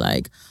where I was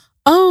like,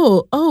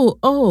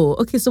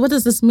 okay, so what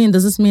does this mean?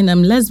 Does this mean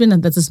I'm lesbian?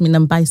 And does this mean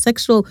I'm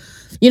bisexual?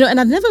 You know, and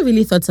I've never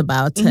really thought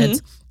about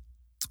it.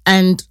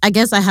 And I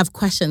guess I have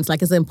questions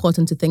like, is it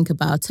important to think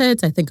about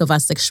it? I think of our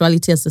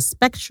sexuality as a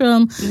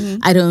spectrum.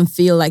 I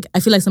feel like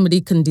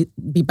somebody can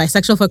be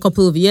bisexual for a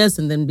couple of years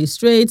and then be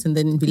straight and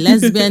then be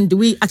lesbian. Do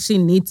we actually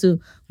need to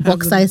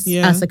box our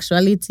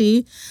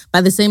sexuality? But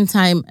at the same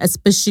time,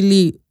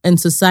 especially in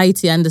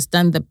society, I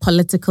understand the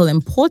political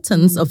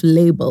importance of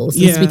labels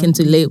and speaking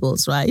to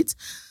labels, right?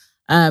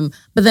 But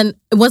then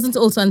it wasn't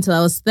also until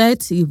I was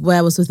 30 where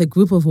I was with a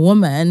group of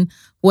women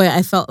where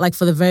I felt like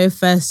for the very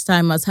first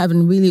time I was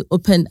having really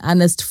open,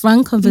 honest,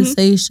 frank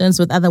conversations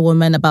with other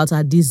women about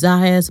our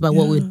desires, about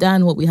what we've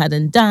done, what we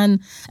hadn't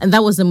done. And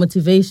that was the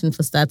motivation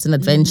for starting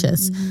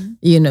Adventures,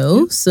 you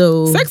know?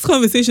 So Sex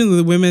conversations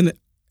with women,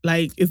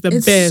 like, is the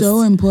It's best.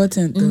 so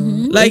important though.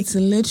 Like- It's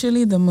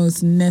literally the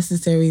most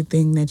necessary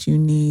thing that you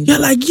need. You're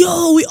like,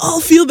 yo, we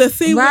all feel the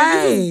same way.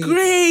 This is Right.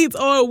 great.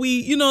 Or we,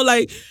 you know,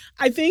 like,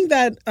 I think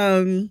that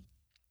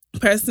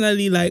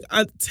personally, like,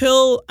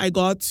 until I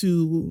got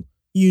to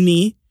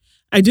uni,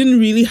 I didn't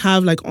really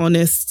have like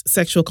honest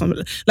sexual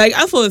like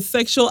as for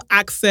sexual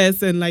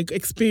access and like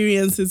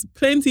experiences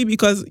plenty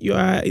because you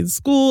are in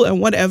school and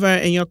whatever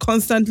and you're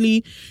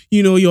constantly,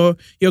 you know, you're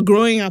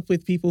growing up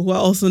with people who are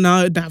also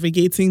now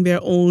navigating their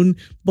own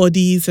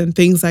bodies and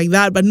things like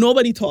that, but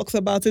nobody talks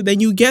about it.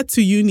 Then you get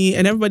to uni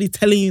and everybody's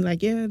telling you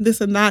like, yeah,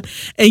 this and that,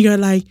 and you're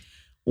like,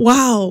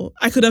 wow,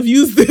 I could have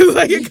used this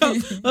like a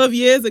couple of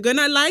years ago. And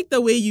I like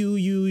the way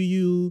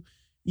you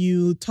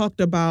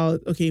talked about,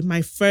 okay,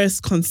 my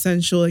first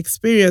consensual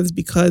experience,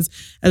 because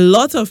a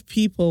lot of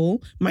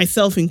people,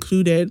 myself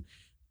included,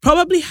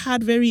 probably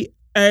had very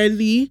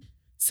early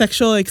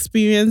sexual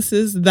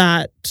experiences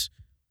that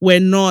were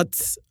not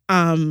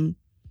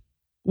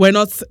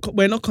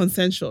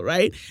consensual,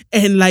 right?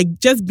 And like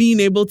just being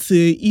able to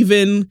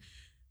even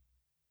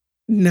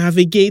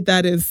navigate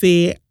that and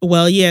say,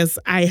 well, yes,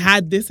 I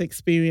had this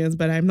experience,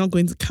 but I'm not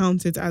going to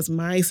count it as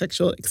my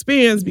sexual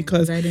experience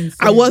because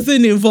I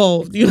wasn't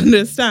involved. You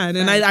understand?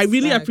 And I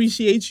really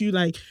appreciate you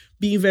like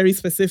being very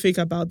specific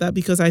about that,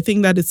 because I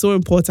think that it's so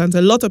important.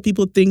 A lot of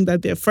people think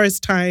that their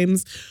first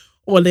times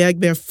or like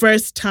their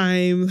first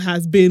time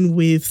has been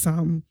with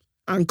some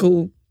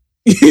uncle,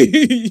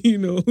 you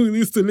know, who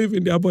used to live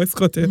in their boys'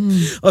 cottage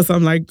or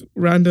some like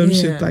random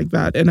shit like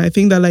that. And I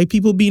think that like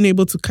people being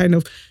able to kind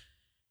of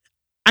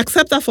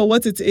accept that for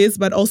what it is,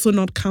 but also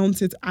not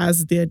count it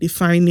as their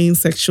defining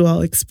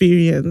sexual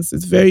experience.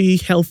 It's very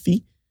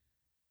healthy,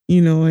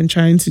 you know, and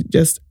trying to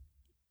just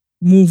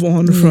move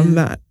on from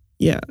that.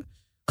 Yeah.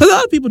 Because a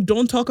lot of people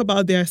don't talk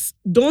about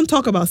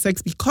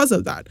sex because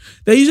of that.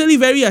 They're usually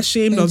very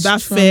ashamed of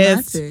that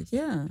first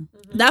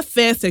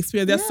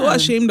experience. They're so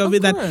ashamed of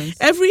it that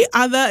every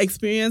other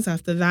experience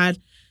after that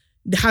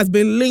has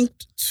been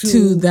linked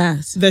to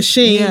that, the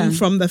shame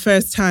from the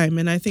first time.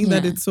 And I think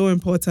that it's so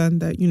important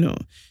that, you know,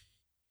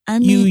 I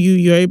mean,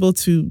 you're able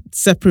to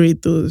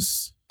separate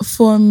those.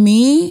 For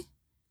me,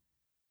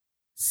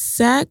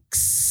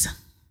 sex,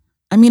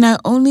 I mean, I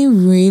only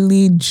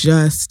really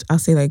just, I'll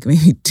say like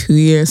maybe 2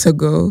 years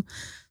ago,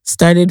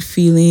 started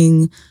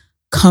feeling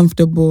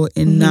comfortable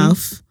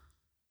enough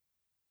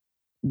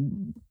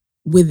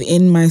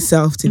within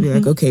myself to be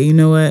like, okay, you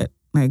know what?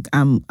 Like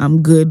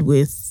I'm good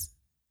with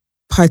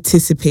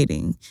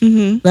participating.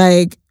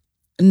 Like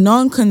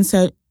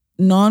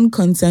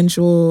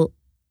non-consensual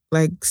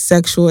like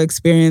sexual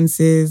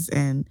experiences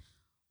and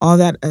all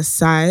that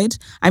aside.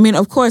 I mean,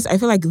 of course, I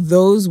feel like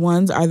those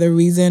ones are the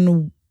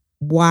reason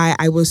why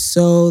I was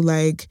so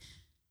like,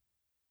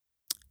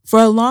 for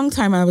a long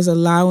time I was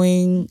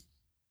allowing.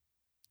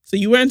 So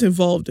you weren't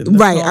involved in the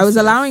right. process. I was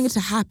allowing it to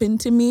happen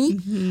to me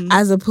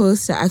as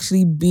opposed to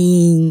actually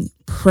being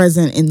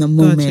present in the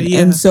moment. Gotcha,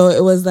 yeah. And so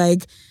it was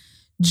like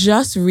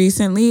just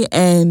recently,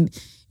 and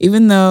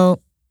even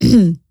though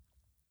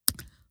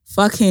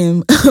fuck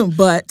him,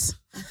 but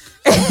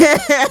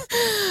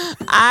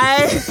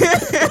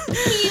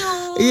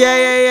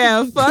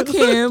fuck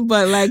him,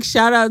 but like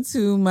shout out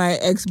to my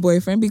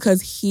ex-boyfriend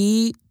because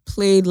he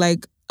played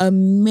like a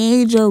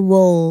major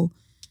role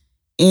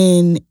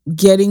in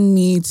getting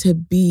me to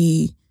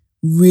be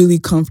really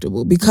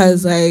comfortable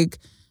because like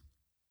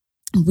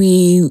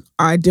we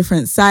are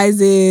different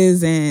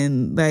sizes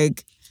and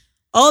like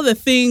all the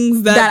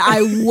things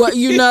that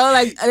you know,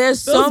 like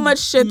there's so much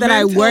shit that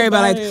I worry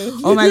about. Like,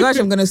 oh my gosh,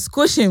 I'm gonna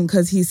squish him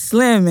because he's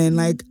slim and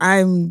like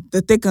I'm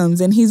the thickums,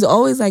 and he's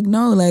always like,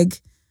 no,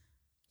 like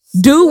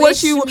do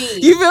what you me.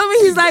 You feel me?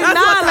 He's like, That's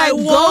nah, what I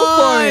like go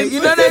for it. You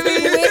know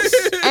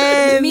what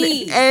I mean?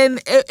 Me. And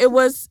it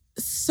was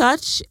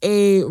such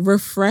a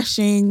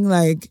refreshing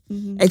like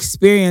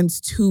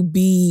experience to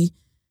be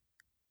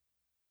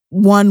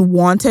one,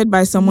 wanted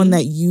by someone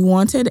that you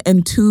wanted,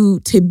 and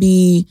two, to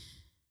be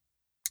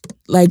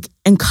like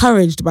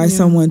encouraged by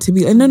someone to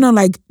be no,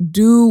 like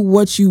do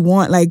what you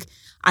want. Like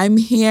I'm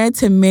here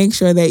to make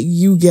sure that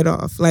you get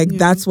off. Like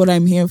that's what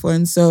I'm here for.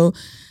 And so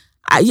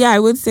I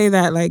would say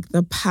that like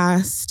the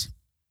past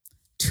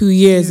 2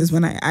 years is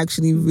when I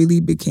actually really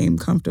became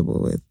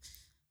comfortable with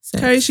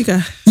sex.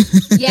 Karishika.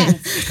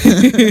 Yes.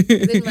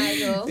 Is it my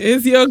go?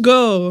 It's your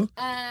go.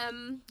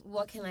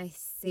 What can I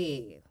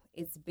say?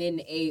 It's been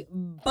a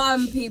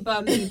bumpy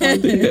ride.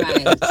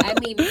 I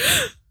mean,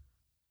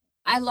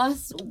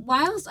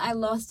 whilst I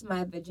lost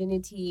my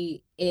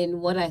virginity in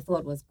what I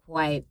thought was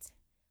quite,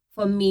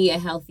 for me, a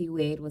healthy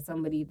way. It was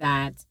somebody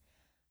that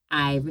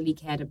I really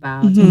cared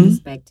about and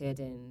respected,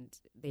 and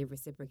they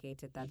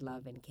reciprocated that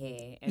love and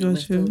care, and we're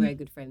still very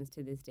good friends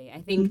to this day.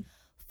 I think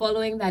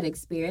following that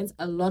experience,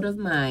 a lot of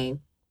my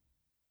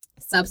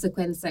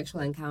subsequent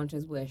sexual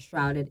encounters were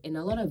shrouded in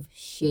a lot of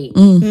shame,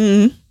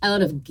 a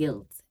lot of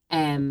guilt.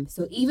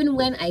 So even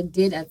when I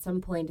did at some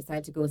point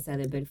decide to go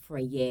celibate for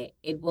a year,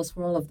 it was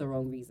for all of the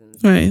wrong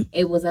reasons. Right.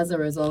 It was as a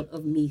result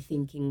of me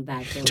thinking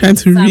that there trying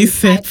was to some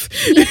reset.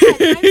 trying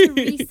to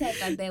reset,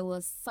 that there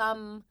was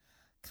some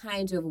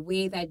kind of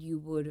way that you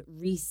would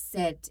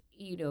reset,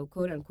 you know,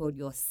 quote unquote,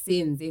 your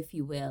sins, if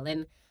you will.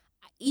 And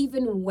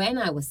even when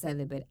I was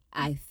celibate,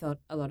 I felt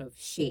a lot of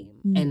shame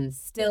and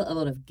still a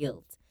lot of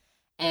guilt.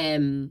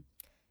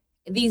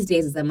 These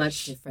days is a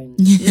much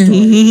different story.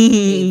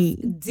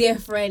 It's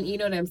different, you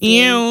know what I'm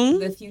saying?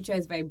 The future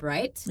is very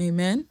bright.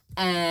 Amen.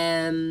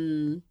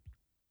 And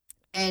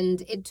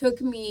it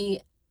took me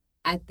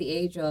at the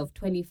age of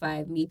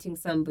 25 meeting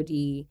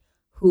somebody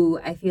who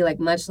I feel like,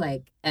 much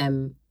like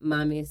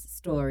Mami's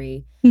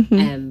story,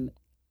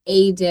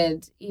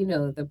 aided, you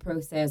know, the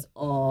process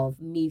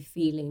of me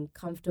feeling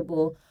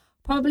comfortable.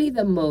 Probably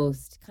the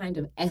most kind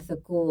of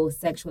ethical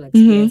sexual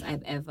experience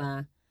I've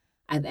ever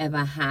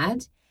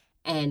had.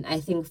 And I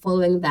think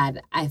following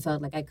that, I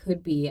felt like I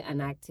could be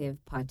an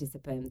active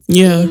participant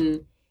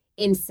in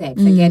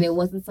sex. Again, it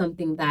wasn't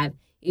something that,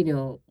 you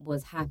know,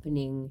 was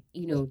happening,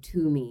 you know,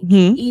 to me.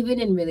 Even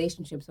in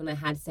relationships, when I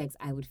had sex,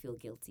 I would feel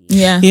guilty.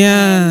 Yeah.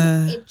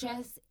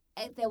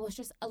 There was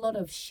just a lot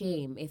of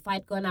shame. If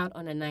I'd gone out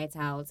on a night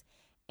out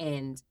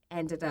and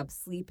ended up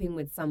sleeping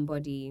with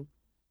somebody,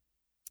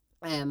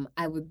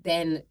 I would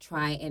then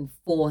try and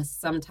force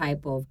some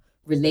type of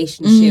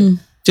relationship.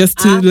 Just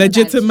to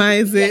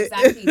legitimize it.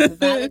 Exactly, to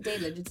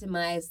validate,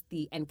 legitimize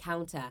the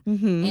encounter.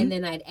 And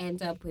then I'd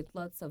end up with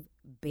lots of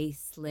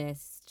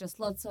baseless, just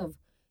lots of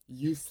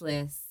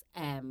useless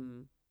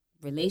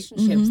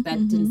relationships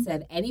that didn't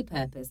serve any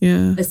purpose.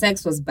 The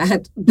sex was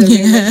bad. The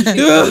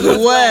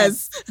relationship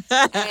was.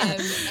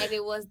 And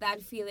it was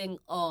that feeling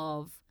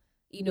of,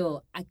 you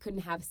know, I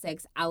couldn't have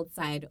sex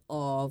outside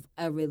of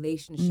a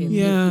relationship, if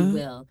you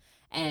will.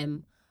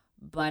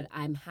 But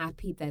I'm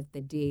happy that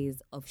the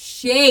days of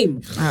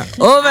shame are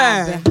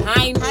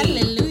behind me.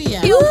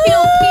 Hallelujah. Pew,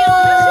 pew, pew.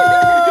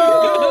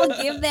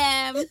 Give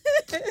them.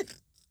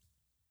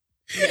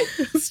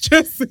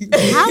 Stressing.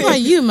 How are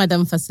you,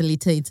 Madam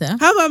Facilitator?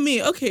 How about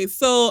me? Okay,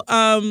 so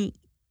I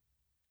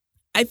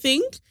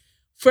think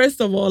first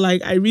of all,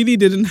 like I really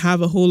didn't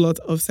have a whole lot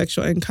of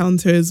sexual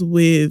encounters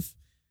with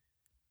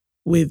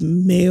with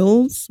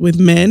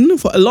men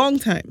for a long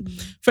time.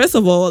 First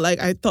of all, like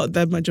I thought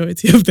that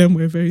majority of them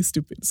were very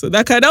stupid. So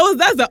that's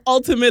the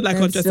ultimate like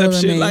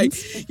contraception. Like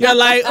you're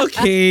like,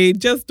 okay,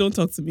 just don't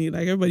talk to me.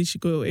 Like everybody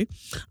should go away.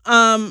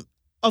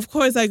 Of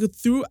course, like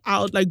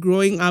throughout like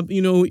growing up,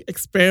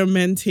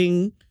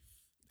 experimenting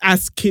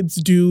as kids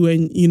do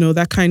and,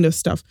 that kind of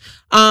stuff.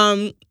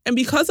 And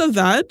because of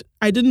that,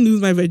 I didn't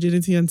lose my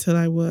virginity until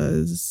I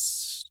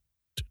was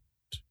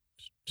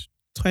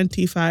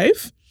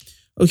 25.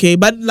 Okay,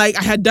 but like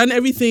I had done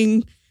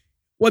everything,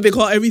 what they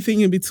call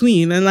everything in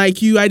between. And like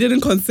I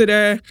didn't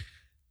consider,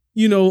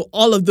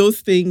 all of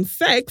those things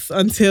sex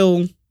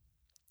until,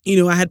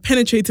 I had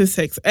penetrated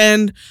sex.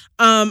 And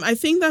I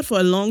think that for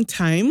a long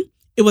time,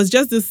 it was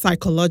just this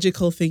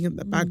psychological thing in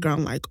the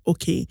background, like,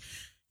 okay,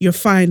 you're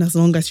fine as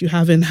long as you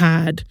haven't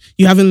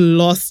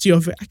lost your...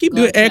 I keep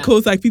doing air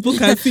quotes like people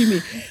can't see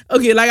me.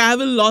 Okay, like I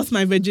haven't lost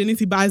my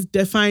virginity, but it's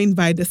defined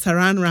by the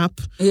saran wrap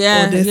or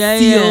the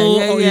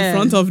seal or in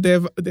front of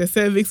their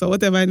cervix or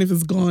whatever. And if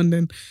it's gone,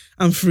 then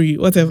I'm free,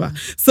 whatever.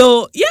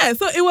 So,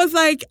 so it was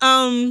like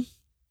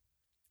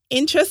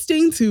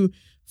interesting to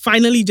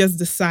finally just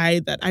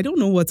decide that I don't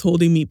know what's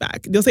holding me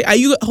back. They'll say, are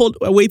you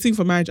waiting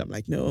for marriage? I'm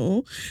like,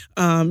 no.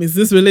 Is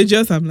this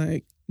religious? I'm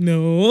like,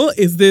 no.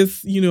 Is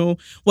this,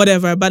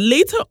 whatever. But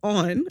later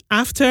on,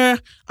 after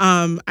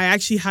I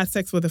actually had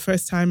sex for the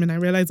first time and I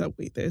realized that,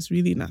 wait, there's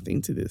really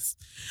nothing to this.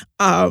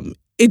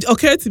 It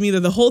occurred to me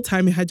that the whole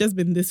time it had just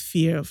been this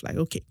fear of like,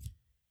 okay,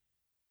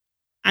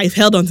 I've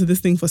held onto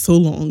this thing for so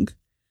long.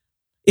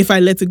 If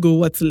I let it go,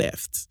 what's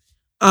left?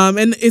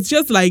 And it's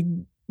just like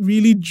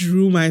really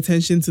drew my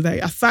attention to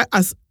that.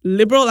 As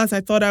liberal as I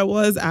thought I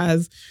was,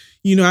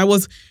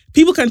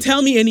 people can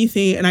tell me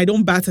anything and I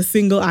don't bat a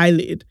single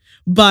eyelid.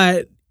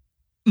 But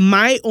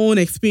my own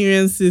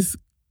experiences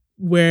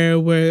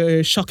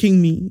were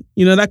shocking me,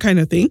 that kind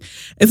of thing.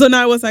 And so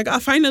now I was like,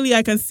 finally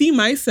I can see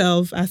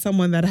myself as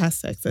someone that has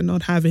sex and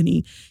not have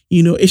any,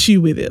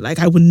 issue with it. Like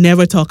I would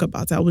never talk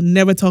about it. I would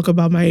never talk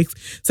about my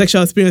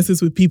sexual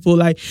experiences with people.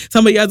 Like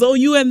somebody else, oh,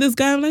 you and this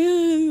guy. I'm like,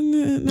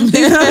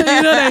 nothing. You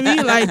know what I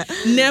mean? Like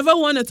never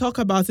want to talk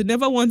about it.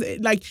 Never want to,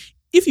 like,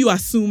 if you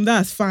assume,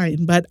 that's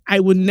fine. But I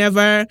would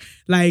never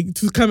like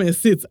to come and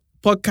sit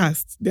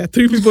podcast. There are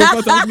 3 people in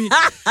front of me.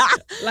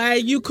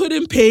 Like you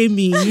couldn't pay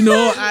me,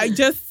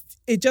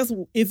 it just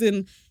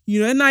isn't,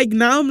 and like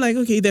now I'm like,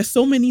 okay, there's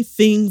so many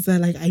things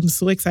that like I'm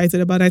so excited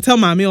about. I tell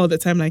mommy all the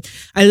time, like,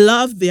 I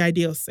love the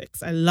idea of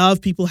sex. I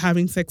love people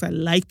having sex. I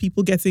like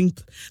people getting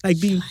like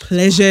being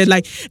pleasured.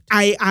 Like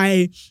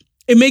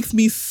it makes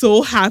me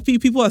so happy.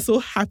 People are so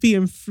happy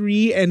and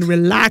free and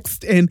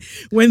relaxed. And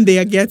when they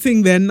are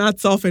getting their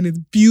nuts off and it's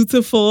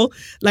beautiful,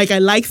 like I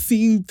like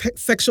seeing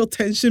sexual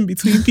tension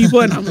between people.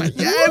 And I'm like,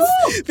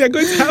 yes, they're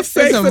going to have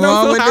sex. And I'm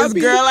so happy.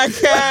 This girl, I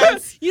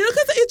can't.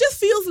 Because it just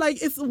feels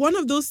like it's one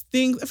of those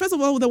things. First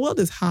of all, the world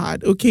is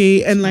hard,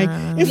 okay? And like,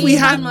 if we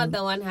have... I'm not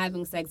the one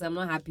having sex, I'm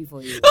not happy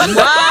for you.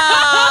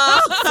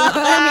 Wow.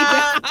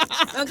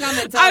 Don't come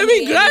and tell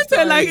me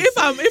granted, like if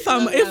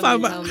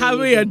I'm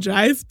having a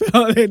dry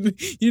spell and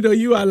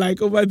you are like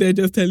over there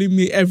just telling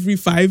me every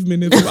 5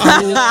 minutes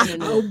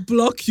I'll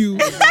block you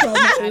from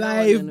my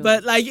life.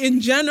 But like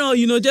in general,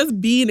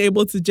 just being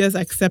able to just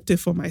accept it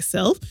for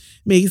myself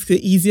makes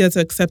it easier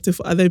to accept it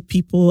for other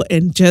people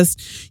and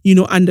just,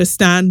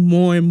 understand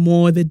more and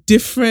more the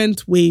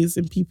different ways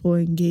in people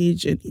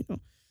engage in,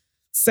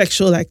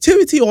 sexual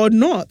activity or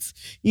not.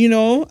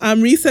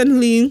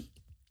 Recently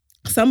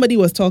somebody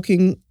was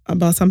talking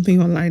about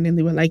something online and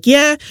they were like,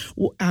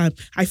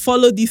 I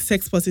followed these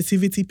sex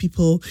positivity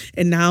people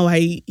and now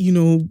I,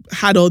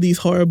 had all these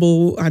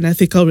horrible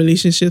unethical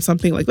relationships,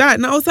 something like that.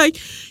 And I was like,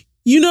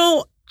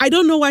 I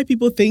don't know why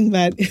people think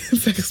that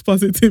sex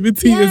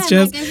positivity is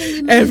just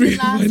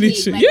everybody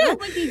should. Like,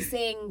 nobody's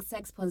saying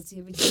sex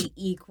positivity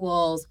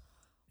equals,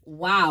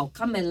 wow,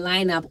 come and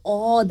line up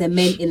all the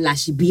men in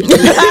Lashibi.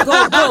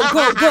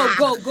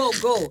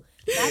 Go.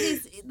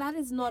 That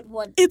is not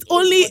what it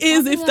only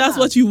is if that's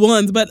what you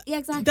want, but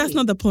that's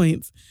not the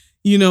point.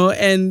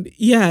 And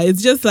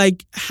it's just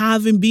like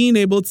being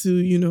able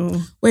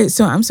to, Wait,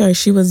 so I'm sorry,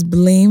 she was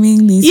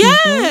blaming these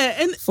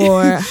people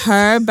for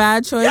her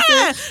bad choices?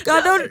 Yeah.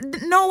 God,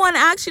 no one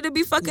asked you to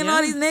be fucking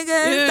all these niggas.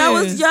 Yeah. That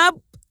was your...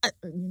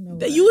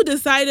 that you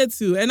decided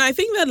to. And I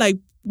think that like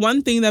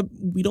one thing that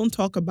we don't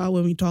talk about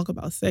when we talk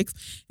about sex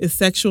is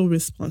sexual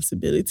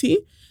responsibility.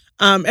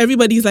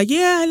 Everybody's like,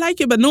 yeah, I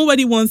like it, but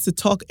nobody wants to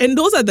talk. And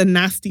those are the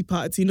nasty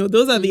parts,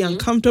 those are the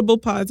uncomfortable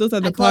parts. Those are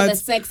the parts.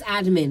 The sex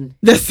admin.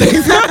 The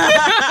sex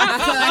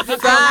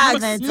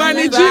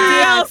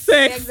managerial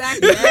sex.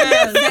 Exactly.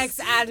 Yeah. Sex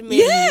admin.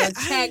 Yeah. Your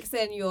checks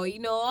and your,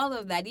 all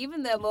of that.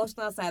 Even the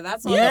emotional side.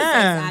 That's all the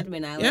sex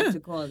admin I like to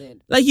call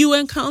it. Like you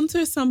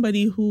encounter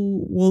somebody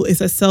who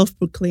is a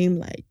self-proclaimed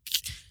like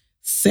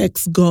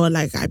sex god,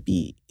 like I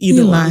be,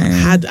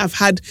 I've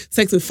had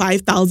sex with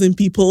 5,000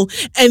 people,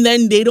 and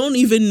then they don't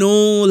even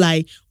know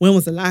like when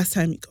was the last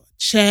time you got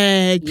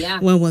checked,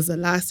 when was the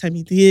last time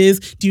you did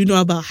this, do you know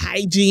about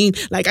hygiene?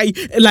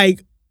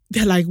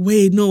 They're like,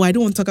 wait, no, I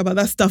don't want to talk about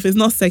that stuff. It's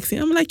not sexy.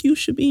 I'm like, you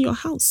should be in your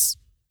house.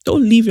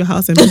 don't leave your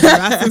house and be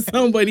harassing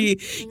somebody,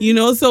 you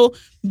know. So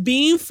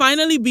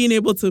finally being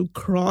able to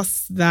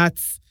cross that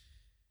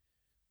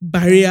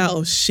barrier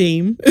of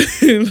shame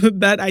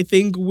that I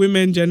think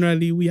women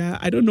generally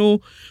I don't know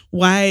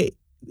why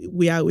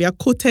we are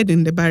coated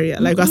in the barrier.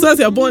 Like as soon as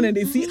you're born and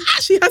they see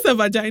she has a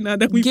vagina,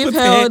 then we give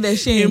put her all the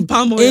shame, in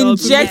palm oil,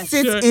 inject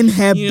it in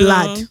her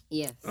blood.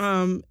 Yes.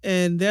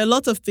 And there are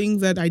lots of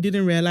things that I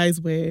didn't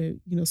realize were,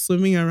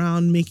 swimming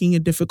around, making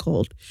it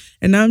difficult.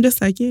 And now I'm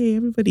just like, yay,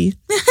 everybody.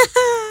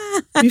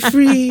 Be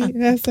free,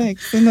 have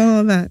sex and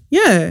all that.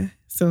 Yeah.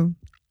 So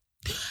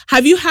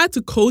have you had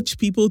to coach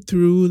people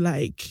through,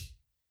 like,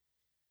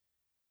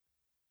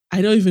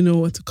 I don't even know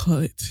what to call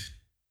it,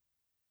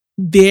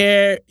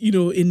 their,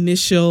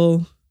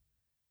 initial,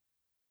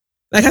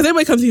 like, has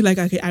anybody come to you like,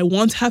 okay, I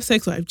want to have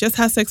sex, or I've just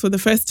had sex for the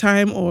first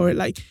time, or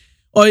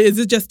is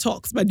it just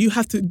talks? But do you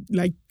have to,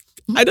 like,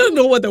 I don't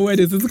know what the word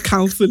is. It's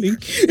counseling.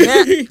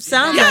 Yeah,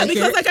 sounds like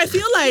because it. like I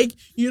feel like,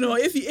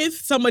 if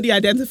somebody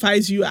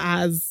identifies you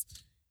as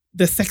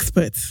the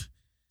sexpert,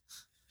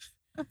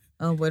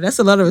 oh boy, that's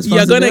a lot of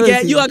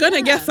responsibility. you are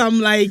gonna get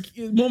some like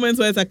moments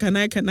where it's like, can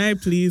I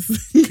please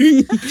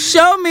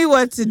show me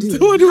what to do?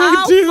 So what do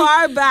I do? How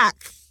far back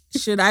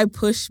should I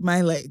push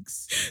my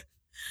legs?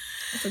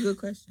 That's a good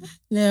question.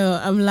 No,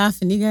 I'm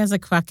laughing. You guys are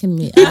cracking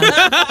me up.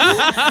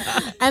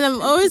 And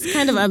I'm always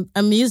kind of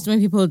amused when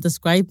people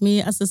describe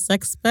me as a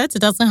sexpert. It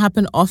doesn't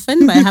happen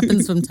often, but it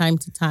happens from time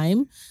to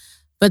time.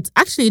 But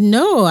actually,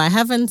 no, I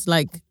haven't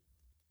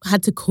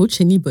had to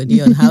coach anybody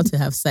on how to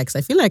have sex.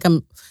 I feel like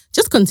I'm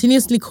just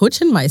continuously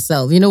coaching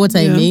myself. You know what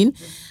I mean?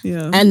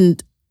 Yeah.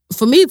 And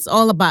for me, it's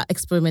all about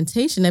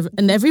experimentation.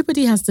 And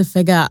everybody has to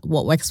figure out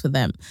what works for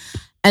them.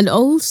 And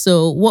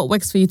also, what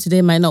works for you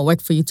today might not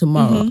work for you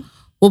tomorrow. Mm-hmm.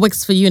 What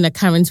works for you in a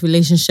current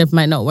relationship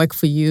might not work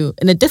for you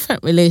in a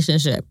different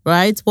relationship,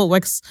 right? What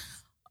works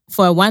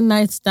for a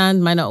one-night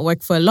stand might not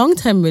work for a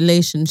long-term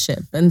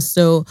relationship. And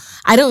so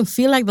I don't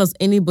feel like there's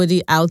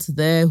anybody out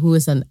there who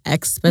is an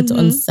expert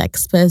on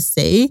sex per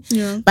se.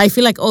 Yeah. But I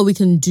feel like all we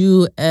can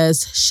do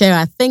is share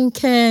our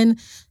thinking,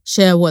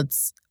 share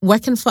what's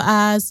working for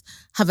us,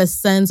 have a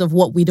sense of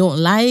what we don't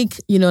like.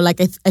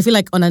 I feel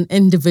like on an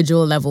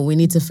individual level, we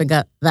need to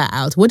figure that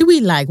out. What do we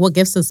like? What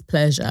gives us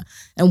pleasure?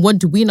 And what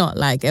do we not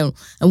like? And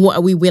what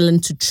are we willing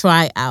to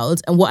try out?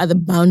 And what are the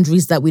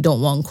boundaries that we don't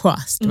want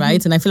crossed,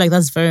 right? And I feel like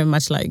that's very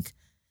much like,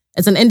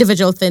 it's an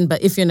individual thing,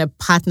 but if you're in a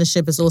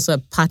partnership, it's also a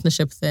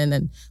partnership thing.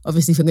 And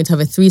obviously, if you're going to have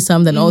a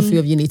threesome, then all three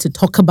of you need to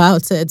talk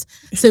about it.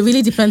 So it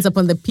really depends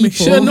upon the people. Make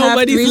sure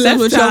nobody's left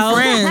with out. Your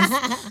friends.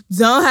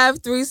 Don't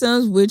have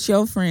threesomes with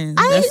your friends.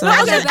 I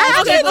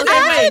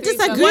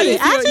disagree.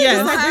 I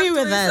disagree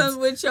with that.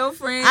 With your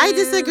friends. I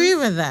disagree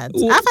with that.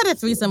 I've had a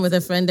threesome with a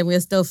friend and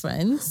we're still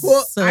friends.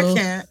 Well, so. I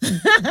can't.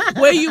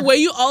 Were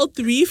you all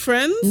three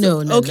friends?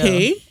 No.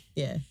 Okay. No.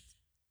 Yeah.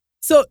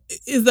 So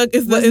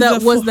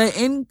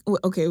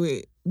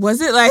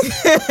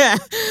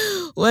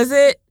was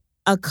it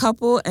a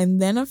couple and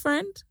then a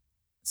friend?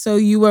 So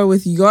you were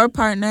with your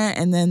partner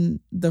and then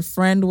the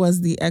friend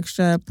was the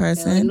extra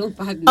person? No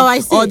partners. Oh, I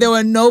see. Or there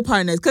were no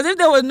partners. Because if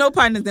there was no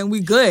partners, then we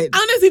good.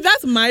 Honestly,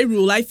 that's my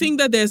rule. I think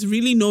that there's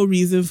really no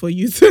reason for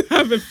you to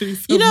have a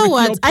threesome. You know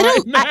what?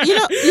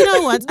 You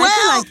know what?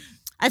 Well,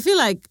 I feel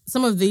like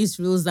some of these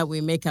rules that we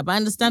make up, I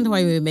understand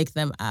why we make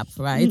them up,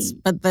 right?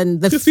 But then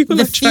the fear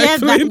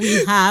that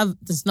we have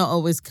does not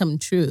always come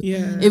true.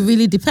 Yeah. It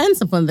really depends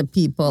upon the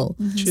people.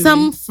 Truly.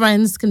 Some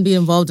friends can be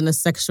involved in a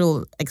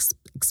sexual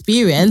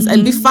experience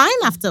and be fine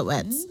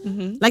afterwards.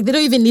 Like they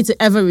don't even need to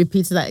ever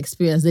repeat that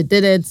experience. They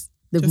did it.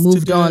 They've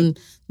moved on.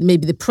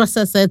 Maybe they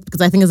process it,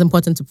 because I think it's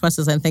important to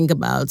process and think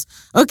about,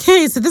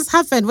 okay, so this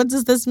happened. What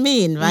does this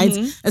mean, right?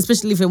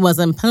 Especially if it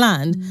wasn't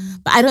planned.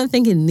 But I don't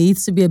think it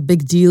needs to be a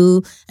big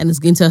deal and it's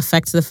going to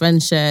affect the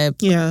friendship.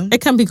 Yeah. It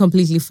can be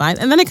completely fine.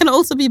 And then it can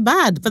also be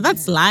bad, but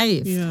that's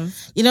life. Yeah.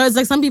 It's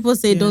like some people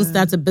say don't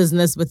start a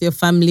business with your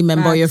family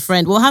member or your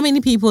friend. Well, how many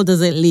people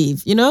does it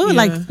leave?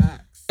 Like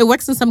it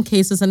works in some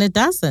cases and it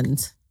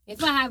doesn't.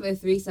 If I have a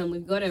threesome,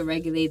 we've got to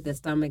regulate the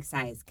stomach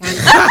size.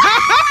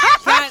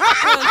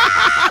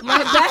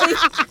 My belly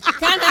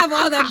can't have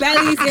all the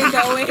bellies in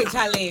the way,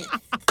 Charlie.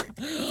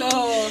 So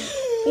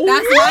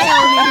that's my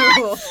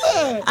only rule.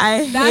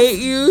 I hate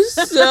you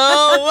so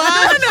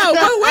much. No,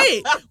 but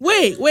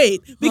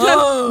wait.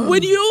 Because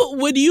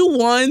would you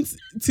want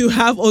to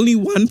have only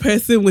one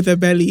person with a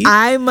belly?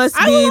 I must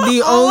be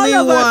the only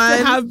one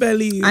to have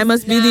bellies. I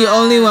must be the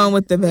only one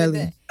with the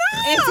belly.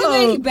 And too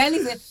many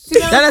bellies.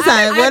 That is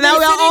fine. When now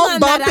we're all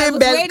bumping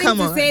belly. Come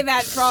on. To say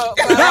that from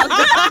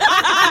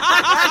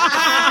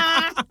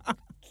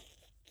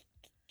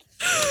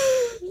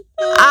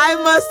I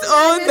must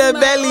own the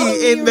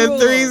belly in the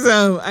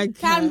threesome. I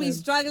can't be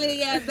struggling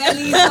yet.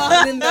 Belly's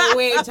all in the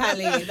way,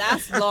 Charlie.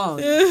 That's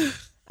long.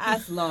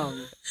 That's long.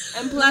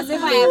 And plus,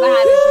 if I ever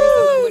had a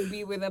threesome, it would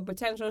be with a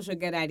potential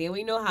sugar daddy. And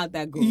we know how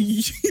that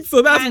goes.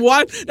 So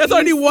that's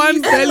only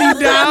one belly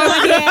down.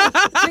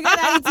 Sugar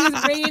daddy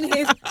is bringing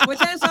his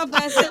potential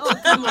person. Oh,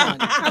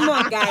 come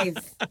on, guys.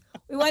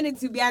 We want it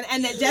to be an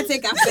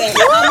energetic affair.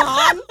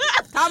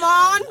 Come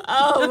on.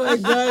 Oh my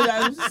God,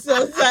 I'm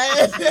so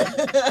tired.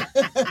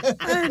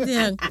 Oh,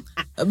 dear.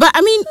 But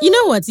I mean, you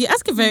know what? You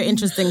ask a very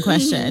interesting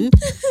question.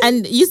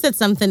 And you said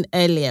something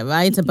earlier,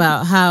 right?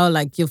 About how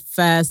like your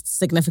first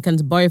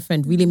significant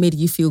boyfriend really made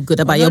you feel good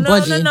about your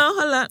body. No,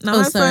 hold on. Not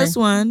my first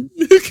one.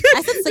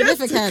 I said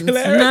significant.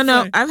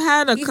 No. I've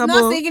had a It's couple.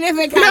 not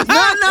significant.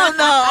 No.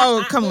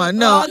 Oh, come on.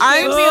 No, Okay,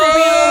 I'm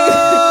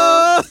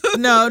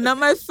saying no, not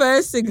my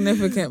first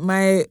significant.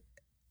 My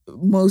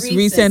most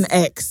recent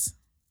ex.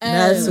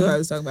 That's what I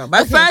was talking about.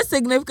 My first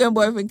significant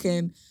boyfriend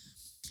can.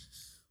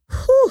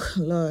 Whew,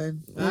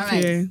 Lord. All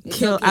Okay. right. It's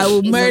Kill. okay. I will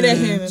It's murder okay.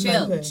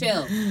 him.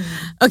 Chill.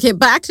 Okay,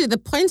 but actually the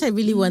point I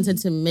really wanted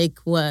to make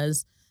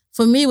was,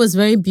 for me, it was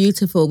very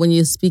beautiful when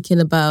you're speaking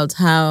about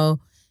how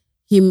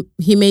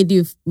he made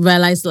you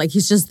realize like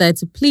he's just there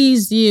to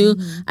please you.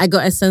 I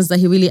got a sense that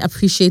he really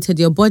appreciated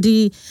your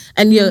body,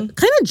 and you're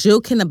kind of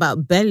joking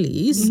about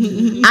bellies.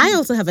 I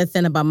also have a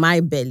thing about my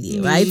belly,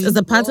 right? It's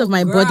a part of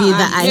my body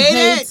that I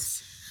hate.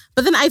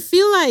 But then I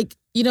feel like,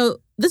 you know,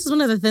 this is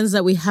one of the things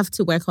that we have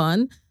to work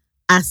on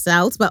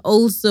ourselves, but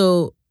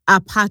also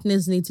our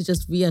partners need to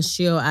just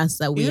reassure us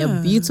that we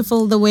are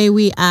beautiful the way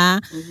we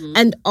are,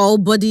 and all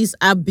bodies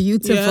are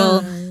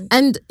beautiful. Yeah.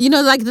 And, you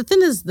know, like the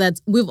thing is that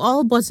we've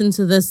all bought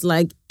into this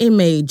like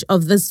image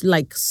of this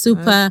like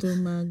super,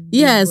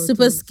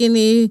 super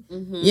skinny,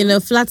 you know,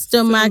 flat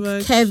stomach,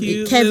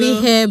 cute curvy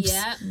little- hips,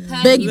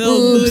 Yeah. big Little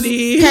boobs,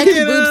 booty, pecky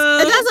you boobs. know?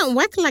 It doesn't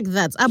work like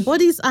that. Our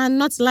bodies are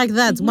not like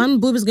that. One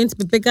boob is going to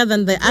be bigger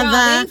than the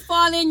other. They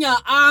fall in your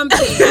armpit.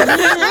 Like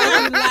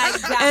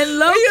that. And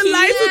low You key,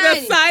 lie to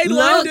the side,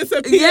 one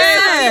disappears.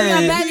 yeah.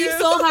 Your belly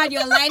so hard,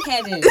 you're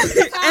lightheaded.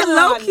 And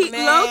low key,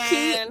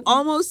 man.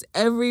 almost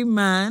every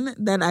man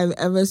that I've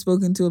ever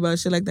spoken to about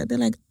shit like that, they're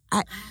like,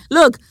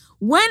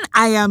 when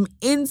I am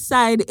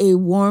inside a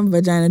warm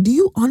vagina, do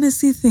you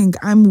honestly think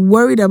I'm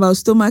worried about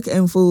stomach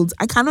and folds?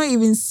 I cannot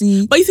even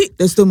see But you see,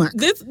 the stomach.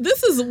 this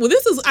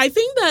is I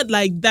think that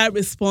like that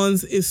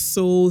response is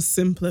so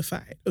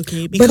simplified,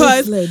 okay? But it's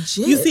Because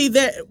legit. you see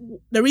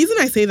the reason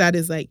I say that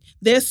is like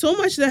there's so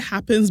much that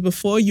happens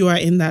before you are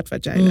in that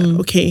vagina,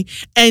 okay?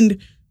 And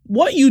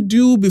what you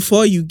do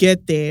before you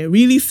get there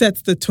really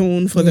sets the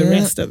tone for the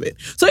rest of it.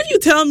 So if you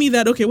tell me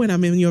that, okay, when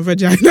I'm in your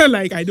vagina,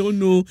 like, I don't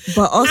know.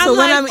 But also I'm when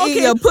like, I'm okay,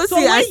 eating your pussy, so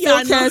I when still you're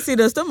can't not- see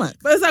the stomach.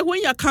 But it's like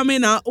when you're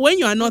coming out, when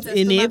you are not The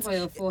in stomach it, or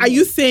your are forehead.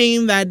 you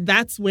saying that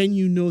that's when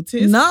you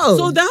notice? No.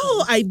 So that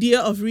whole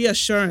idea of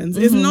reassurance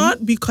is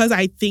not because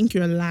I think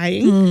you're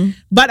lying,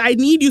 but I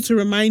need you to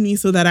remind me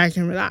so that I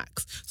can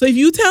relax. So if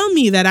you tell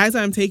me that as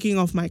I'm taking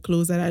off my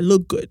clothes that I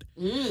look good,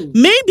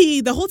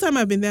 maybe the whole time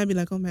I've been there, I'd be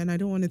like, oh man, I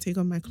don't want to take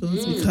off my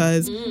clothes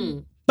because...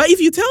 But if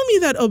you tell me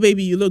that, oh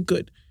baby, you look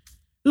good.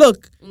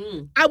 Look,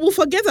 I will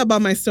forget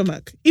about my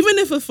stomach. Even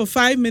if it's for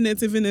 5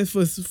 minutes, even if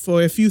it's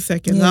for a few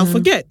seconds, I'll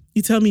forget.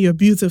 You tell me you're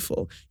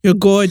beautiful, you're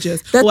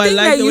gorgeous. The I thing like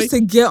that the way- used to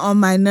get on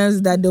my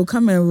nerves that they'll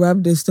come and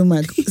rub the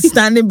stomach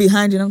standing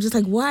behind you. And I'm just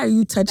like, why are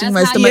you touching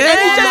my That's how stomach? you And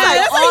it's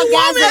just warm like,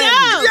 up the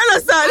orgasm. you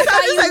understand? So I'm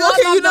how just you like, warm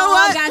okay, up you know the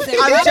what? orgasm.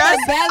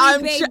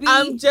 Rub the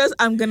belly, baby.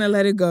 I'm gonna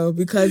let it go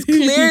because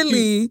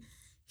clearly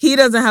he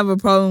doesn't have a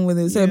problem with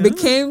it. So it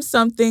became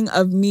something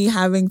of me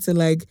having to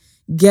like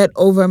get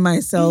over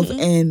myself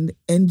and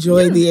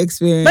enjoy the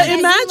experience. But I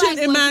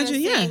do imagine, what you're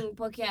yeah. saying,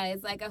 Pokia.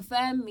 It's like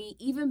affirm me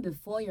even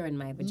before you're in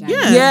my vagina.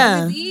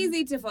 Yeah. It's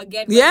easy to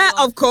forget. Yeah, when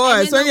you're- of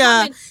course, and then when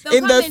you're they'll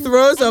in the come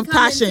throes and of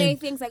come and passion. say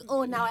things like,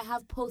 "Oh, now I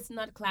have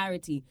post-nut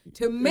clarity."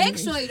 To make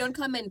sure you don't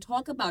come and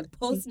talk about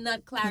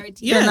post-nut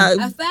clarity, Yeah.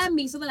 affirm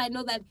me so that I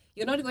know that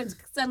you're not going to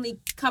suddenly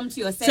come to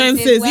your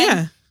senses, Senses, when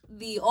yeah.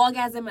 the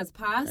orgasm has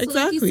passed.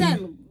 Exactly. So like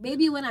you said,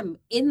 maybe when I'm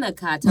in the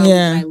car, tell me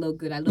that I look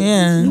good. I look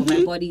beautiful.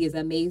 My body is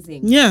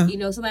amazing. Yeah. You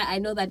know, so that I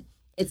know that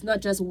it's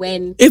not just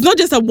when. It's not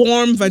just a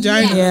warm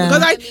vagina. Yeah.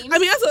 Because I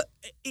mean,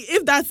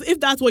 if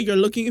that's what you're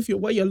looking,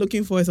 what you're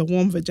looking for is a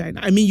warm vagina.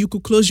 I mean, you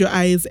could close your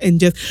eyes and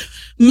just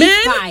men.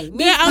 pie. Meat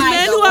There are pie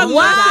men is who a have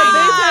warm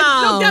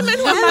masturbated. Look, there are men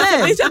who have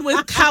Yeah. masturbated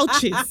with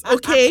couches.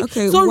 Okay.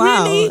 Okay, So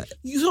wow. really, It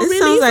really,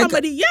 sounds like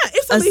somebody. Yeah.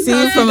 If somebody scene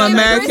sounds from like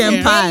American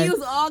that, Pie. They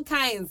use all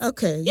kinds.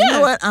 Okay, you Yeah.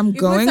 know what? I'm You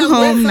put going some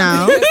home whips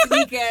now. on your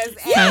sneakers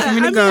and Time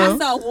for me to go.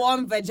 That's a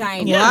warm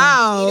vagina.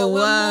 Wow. You know, we're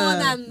Wow.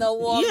 more than the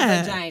warm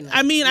Yeah. vagina.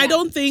 I mean, I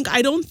don't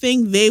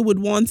think they would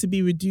want to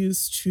be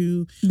reduced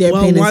to Their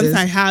well, penises. once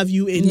I have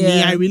you in me,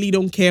 Yeah. I really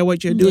don't care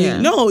what you're doing.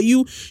 Yeah. No,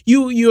 you're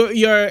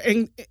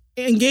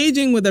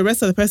engaging with the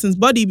rest of the person's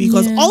body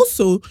because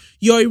also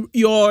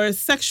your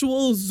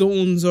sexual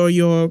zones or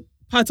your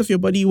parts of your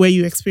body where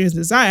you experience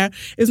desire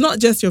is not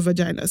just your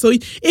vagina. So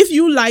if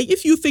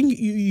you think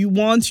you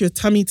want your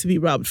tummy to be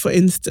rubbed, for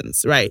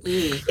instance, right?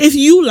 If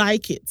you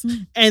like it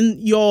and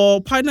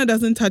your partner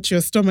doesn't touch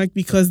your stomach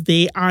because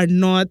they are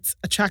not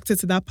attracted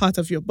to that part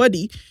of your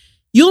body,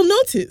 you'll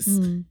notice.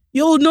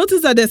 You'll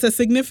notice that there's a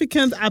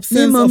significant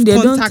absence Mom, of they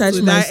don't contact touch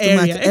with my that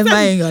stomach area. ever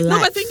in your No,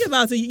 life. but think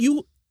about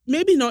it.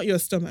 Maybe not your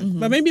stomach,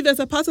 but maybe there's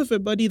a part of your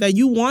body that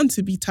you want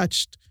to be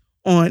touched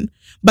on.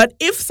 But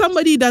if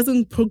somebody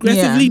doesn't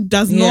progressively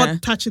does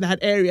not touch that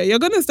area, you're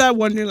gonna start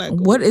wondering like,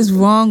 what is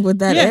wrong with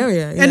that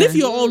area? And if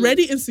you're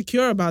already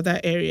insecure about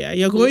that area,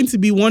 you're going to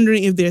be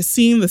wondering if they're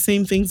seeing the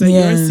same things that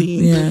you're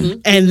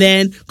seeing, and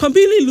then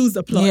completely lose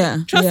the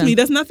plot. Trust me,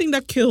 there's nothing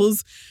that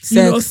kills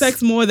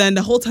sex more than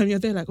the whole time you're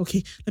there like,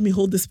 okay, let me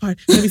hold this part,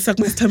 let me suck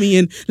my tummy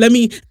in, let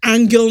me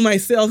angle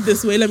myself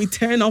this way, let me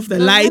turn off the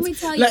lights. Let me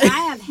tell you, I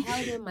have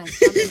held in my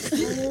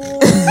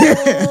stomach.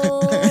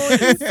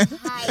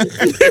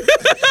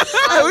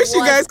 I wish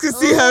you guys could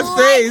see her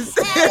face.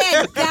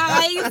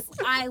 Guys,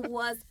 I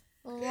was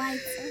like,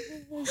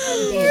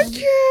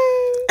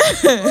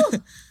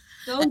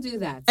 don't do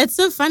that. It's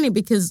so funny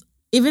because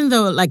even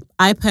though like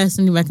I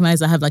personally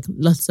recognize I have like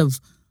lots of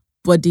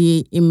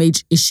body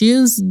image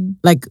issues,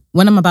 like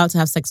when I'm about to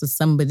have sex with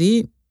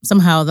somebody,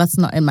 somehow that's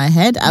not in my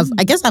head.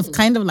 I guess I've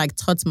kind of like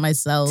taught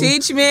myself.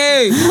 Teach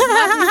me.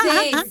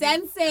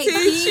 Sensei,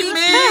 teach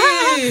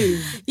me.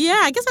 Yeah,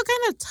 I guess I've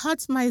kind of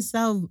taught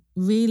myself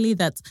really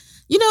that,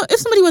 you know, if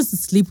somebody wants to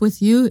sleep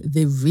with you,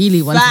 they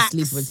really want to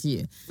sleep with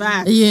you.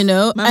 Facts. You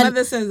know? My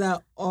mother says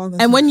that all the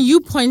time. And when you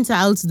point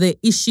out the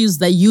issues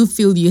that you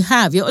feel you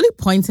have, you're only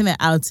pointing it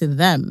out to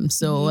them.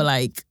 So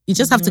like, you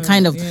just have to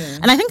kind of,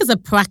 and I think it's a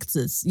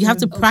practice. You have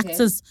to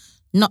practice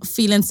not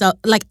feeling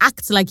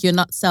act like you're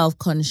not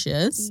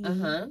self-conscious,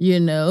 you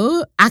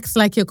know, act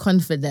like you're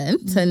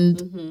confident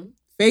and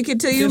fake it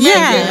till you make it.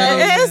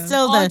 Yeah, it is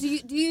still there.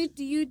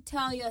 Do you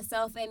tell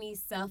yourself any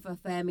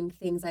self-affirming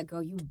things like,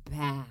 girl, you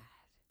bad?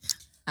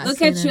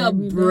 Look at your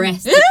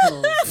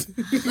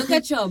breasticles. Look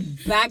at your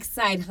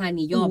backside,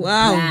 honey. You're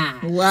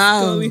bad.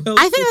 Wow.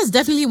 I think that's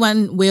definitely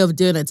one way of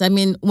doing it. I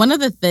mean, one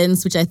of the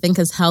things which I think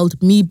has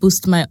helped me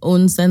boost my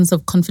own sense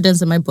of confidence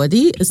in my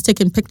body is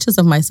taking pictures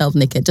of myself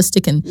naked, just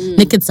taking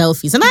naked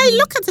selfies. And I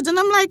look at it and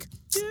I'm like,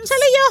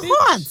 Charlie, you're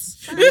hot.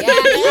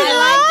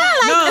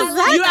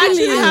 You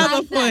actually have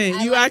a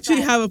point. You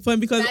actually have a point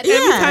because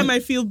every time I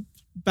feel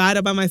bad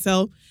about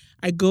myself,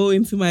 I go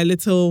into my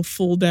little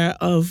folder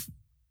of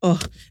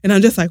and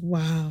I'm just like,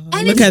 wow,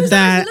 and look at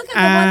that. Look at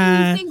the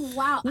body, you think,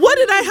 wow, what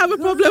did I have a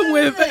problem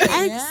with?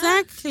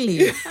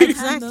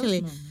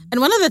 Exactly. And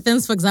one of the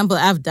things, for example,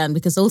 I've done,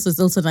 because also it's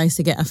also nice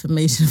to get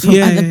affirmation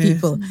from other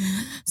people.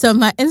 So on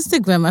my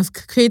Instagram, I've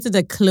created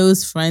a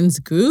close friends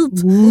group.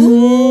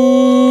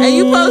 Ooh. And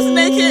you post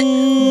naked?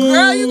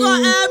 Girl, you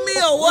gonna add me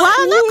or what?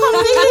 Well, not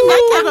completely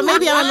naked, but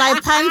maybe I'm in my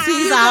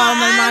panties or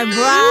in my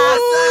bra.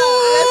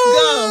 Let's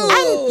go.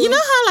 And you know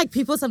how like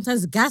people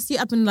sometimes gas you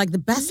up in like the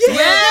best way?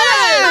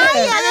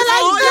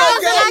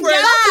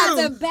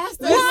 The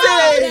best of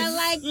all. They're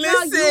like,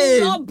 girl,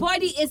 your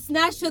body is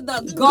snatched to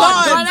the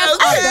goddess of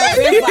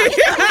the river.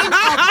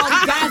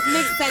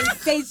 Orgasmic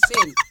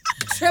sensation.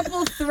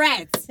 Triple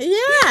threat.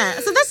 Yeah.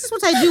 So that's just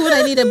what I do when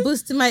I need a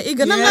boost in my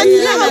ego. And I'm like,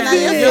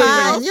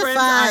 you're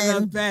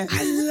fine.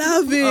 I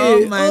love it.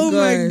 Oh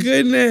my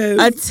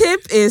goodness. A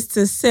tip is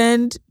to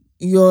send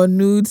your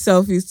nude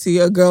selfies to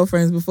your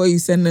girlfriends before you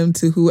send them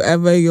to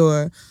whoever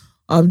your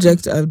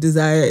object of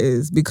desire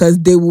is, because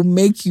they will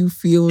make you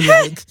feel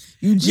like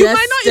you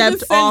just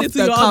stepped off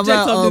the cover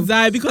of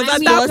desire, because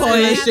at that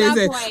point,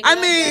 I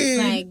mean,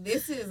 like,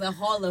 this is a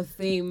Hall of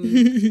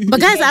Fame. But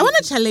guys, I want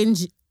to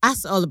challenge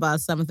us all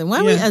about something. Why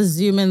are we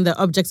assuming the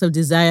objects of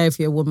desire if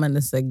you're a woman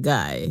is a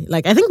guy?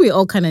 Like, I think we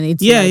all kind of need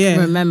to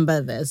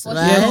remember this,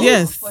 right?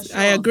 Yes, for sure,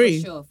 I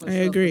agree. I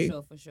agree.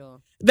 For sure.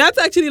 That's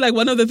actually like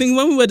one of the things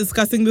when we were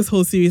discussing this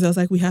whole series. I was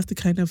like, we have to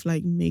kind of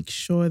like make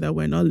sure that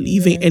we're not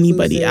leaving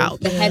anybody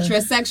out. The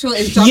heterosexual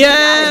is dropping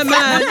out.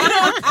 Man.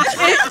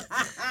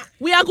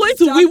 We are going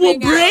to. We will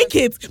break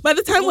it. By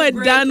the time we're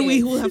done,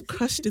 we will have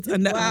crushed it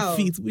under our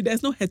feet.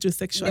 There's no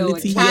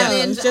heterosexuality here.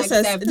 Challenge just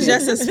a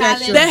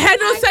spectrum. The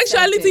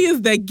heterosexuality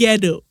is the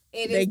ghetto.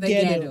 It is the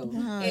ghetto.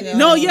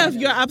 No, yes,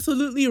 you're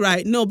absolutely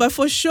right. No, but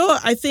for sure,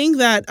 I think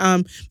that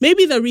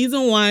maybe the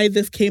reason why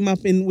this came up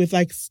in with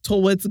like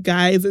towards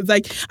guys is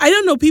like, I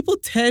don't know, people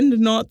tend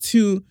not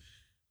to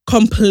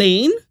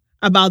complain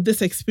about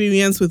this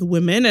experience with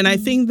women, and I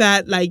think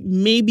that like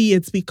maybe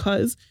it's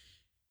because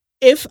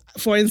if,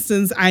 for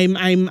instance, I'm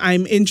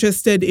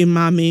interested in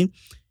Mami,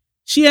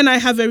 she and I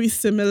have very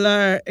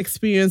similar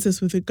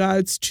experiences with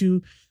regards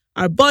to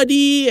our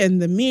body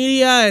and the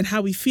media and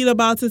how we feel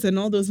about it and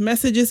all those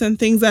messages and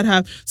things that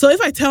have. So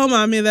if I tell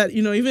Mami that,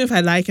 you know, even if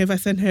I like her, if I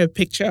send her a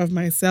picture of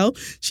myself,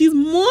 she's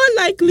more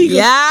likely.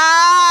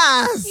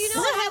 Yes. You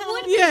know, I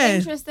would be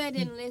interested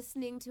in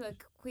listening to a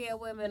queer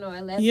woman or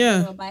a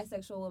lesbian or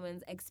bisexual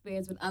woman's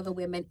experience with other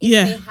women.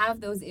 If they have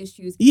those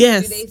issues,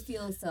 do they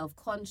feel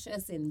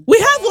self-conscious? We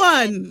have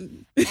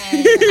one. We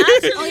have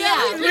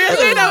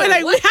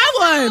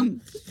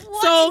one.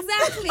 So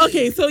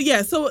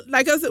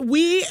like I said,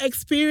 we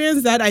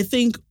experience that, I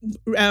think,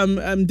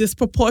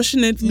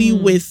 disproportionately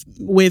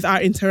with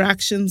our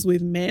interactions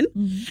with men,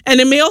 and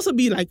it may also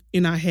be like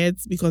in our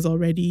heads because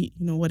already,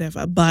 you know,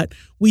 whatever. But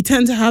we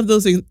tend to have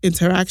those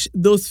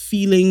those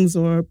feelings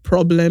or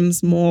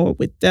problems more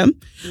with them.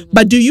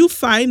 But do you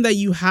find that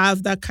you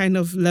have that kind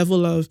of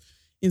level of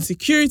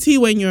insecurity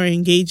when you're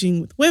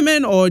engaging with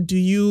women, or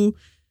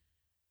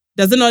does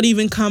does it not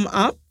even come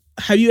up?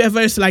 Have you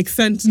ever like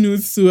sent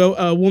nudes to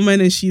a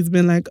woman and she's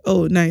been like,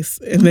 oh, nice.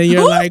 And then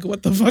you're like,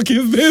 what the fuck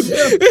is this?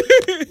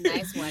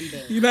 Nice one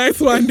day. Nice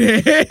one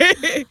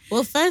day.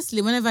 Well,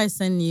 firstly, whenever I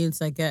send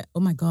nudes, I get, oh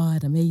my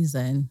God,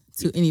 amazing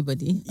to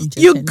anybody.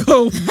 You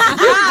go. Let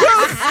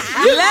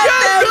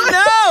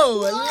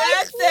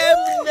them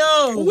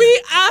know.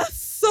 We are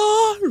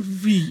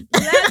sorry.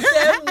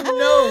 Let them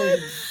know.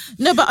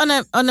 No, but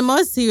on a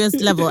more serious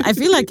level, I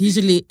feel like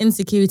usually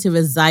insecurity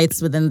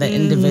resides within the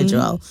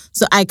individual.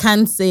 So I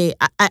can't say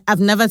I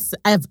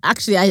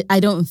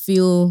don't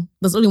feel.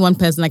 There's only one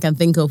person I can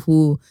think of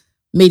who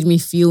made me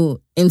feel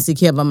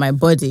insecure about my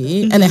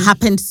body, and it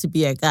happened to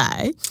be a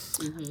guy.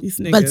 These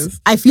But niggas.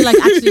 I feel like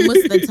actually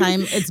most of the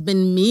time it's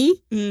been me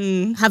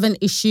having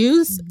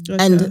issues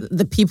and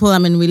the people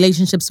I'm in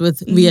relationships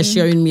with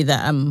reassuring me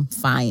that I'm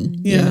fine.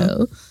 Yeah. You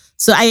know?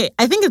 So I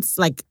think it's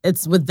like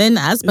it's within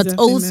us, but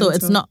definitely also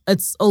it's mental. not.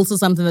 It's also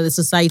something that the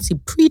society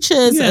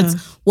preaches. Yeah. It's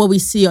what we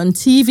see on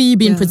TV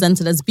being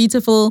presented as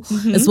beautiful.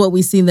 It's what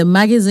we see in the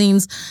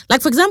magazines.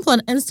 Like for example,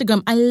 on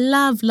Instagram, I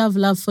love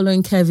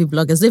following curvy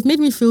bloggers. They've made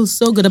me feel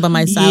so good about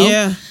myself.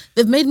 Yeah.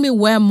 They've made me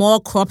wear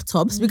more crop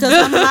tops because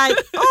I'm like,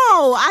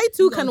 oh, I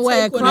too can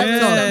wear a crop top,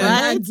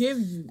 I right? give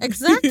you.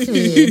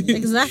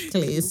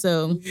 Exactly.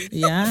 So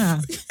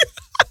yeah.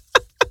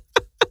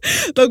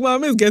 Look,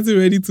 mom is getting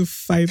ready to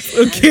fight.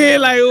 Okay,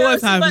 like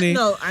what's happening?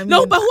 No,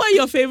 but who are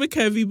your favorite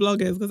curvy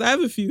bloggers? Because I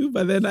have a few,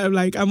 but then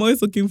I'm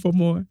always looking for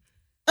more.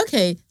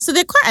 Okay, so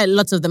there are quite a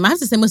lot of them. I have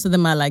to say most of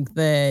them are like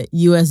the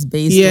US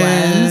based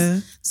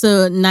ones.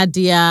 So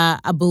Nadia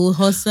Abul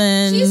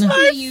Hossein. She's from the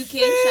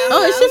UK.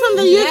 Oh, is she from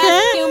the UK?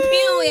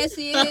 Yes,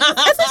 she is.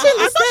 Isn't she in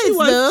the States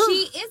though?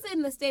 She is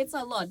in the States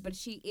a lot, but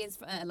she is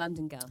a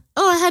London girl.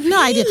 Oh, I had no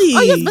idea. Really?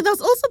 Oh yes, but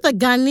there's also the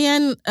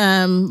Ghanaian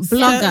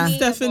blogger.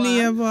 Stephanie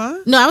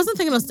Eva. No, I wasn't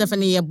thinking of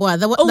Stephanie Yeboah.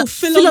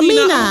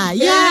 Philomena.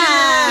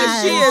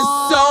 Yeah. She is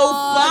so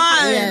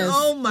fun. Yes.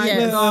 Oh my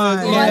Yes.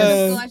 God.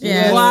 Yes.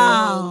 Yes.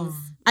 Wow.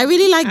 I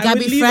really like I would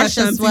Gabby leave Fresh as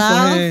Ashanti for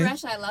well. her.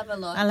 Fresh, I love a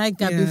lot. I like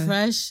Gabby Yeah.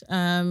 Fresh.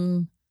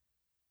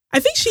 I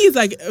think she's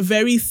like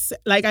very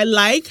like I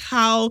like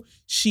how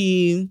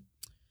she.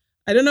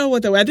 I don't know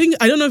what the I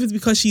don't know if it's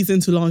because she's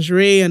into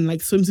lingerie and like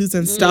swimsuits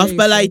and stuff,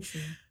 but like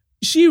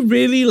she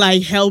really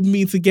like helped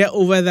me to get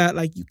over that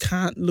like you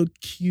can't look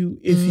cute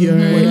if you're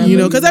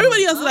because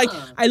everybody else is like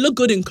I look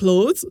good in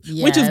clothes,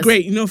 which is Yes.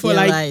 great, for You're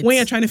like right. when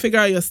you're trying to figure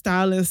out your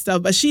style and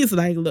stuff. But she's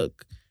like,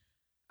 look,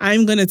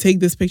 I'm gonna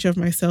take this picture of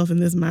myself in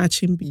this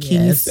matching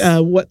bikini,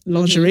 Yes. what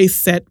lingerie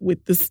set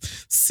with this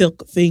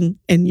silk thing,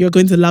 and you're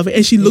going to love it.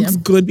 And she looks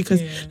good because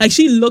like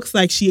she looks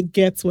like she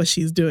gets what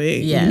she's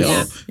doing.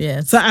 Yes.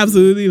 Yes. So I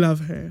absolutely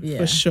love her Yeah.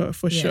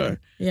 for sure.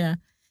 Yeah.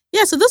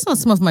 Yeah, so those are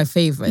some of my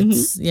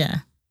favorites. Yeah.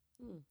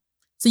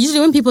 So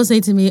usually when people say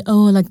to me,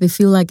 oh, like they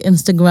feel like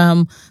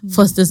Instagram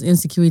fosters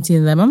insecurity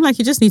in them, I'm like,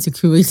 you just need to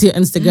curate your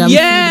Instagram.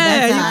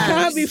 Yeah, you Better.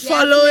 can't be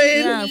following.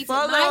 Yeah, My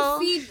follow.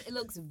 feed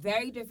looks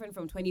very different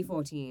from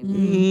 2014.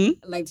 Mhm.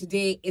 Like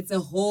today, it's a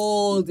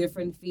whole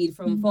different feed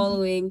from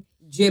following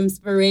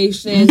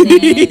Gymspiration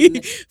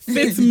and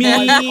Fits me.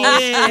 and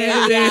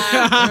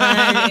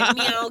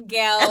Meow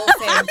Girls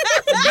and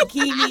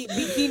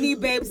Bikini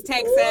Babes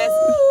Texas.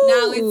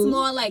 Now it's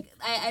more like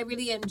I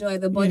really enjoy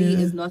The Body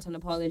Is Not an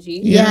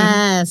Apology.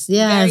 Yes, Very,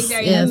 yes.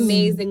 very yes.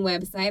 amazing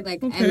website.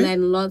 Like I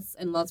learn lots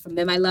and lots from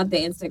them. I love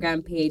their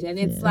Instagram page. And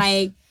it's Yes.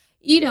 like,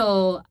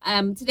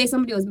 today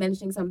somebody was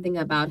mentioning something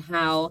about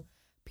how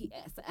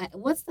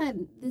what's that?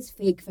 This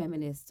fake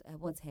feminist.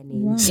 What's her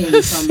name?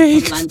 From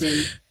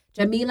London.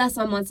 Jamila,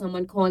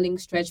 someone calling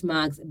stretch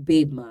marks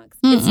babe marks.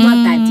 It's not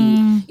that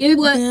deep. You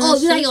know,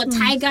 these are your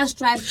tiger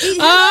stripes.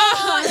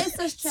 It's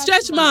a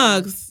Stretch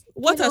marks.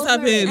 What Get has over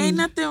happened? it. Ain't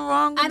nothing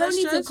wrong with I don't the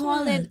need to stretch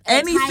call mark. it a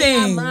anything.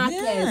 tiger mark.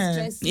 Yeah.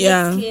 It's just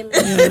Yeah. skin.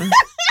 Yeah.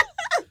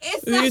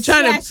 It's You're a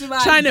trying stretch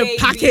mark, to baby.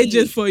 package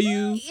it for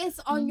you. It's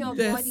on your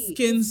The body.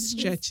 skin It's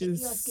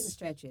stretches. Your skin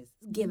stretches.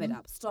 Give it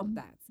up. Stop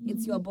that.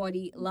 It's your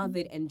body. Love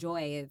it.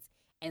 Enjoy it.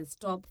 And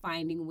stop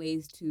finding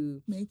ways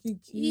to. Make it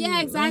cute.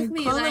 Yeah,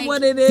 exactly. Call it Like,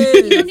 what it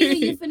You don't need a is.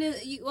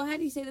 euphemism. How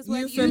do you say this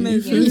word?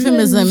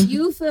 Euphemism.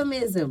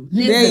 Euphemism.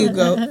 There you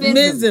go.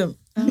 Mism.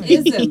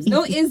 Isms.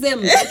 No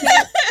isms. Okay?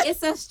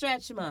 It's a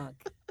stretch mark.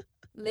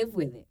 Live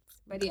with it.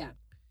 But yeah.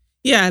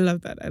 Yeah, I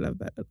love that. I love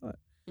that a lot.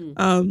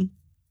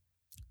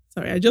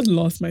 Sorry, I just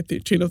lost my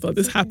train of thought.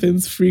 This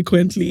happens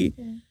frequently.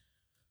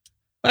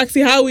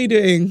 Maxie, how are we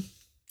doing?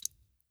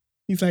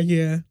 He's like,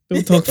 yeah,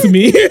 don't talk to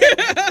me.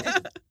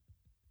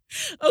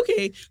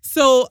 Okay,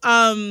 so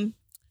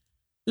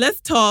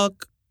let's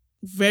talk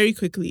very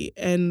quickly,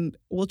 and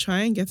we'll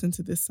try and get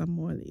into this some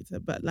more later.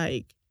 But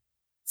like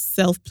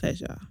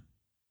self-pleasure,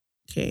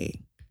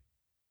 okay,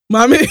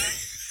 Mommy,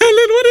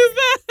 Helen, what is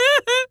that?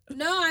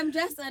 No, I'm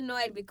just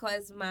annoyed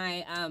because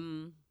my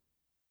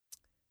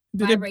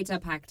Did vibrator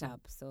packed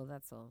up, so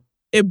that's all.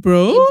 it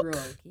broke? It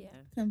broke,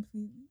 yeah.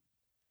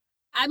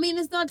 I mean,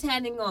 it's not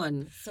turning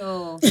on,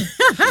 so.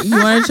 You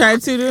want to try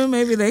Tudu?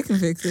 Maybe they can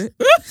fix it.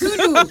 Tudu.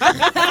 You'll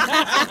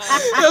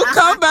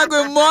come back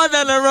with more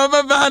than a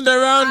rubber band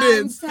around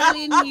I'm it.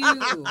 telling you.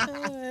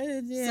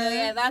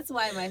 yeah, that's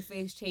why my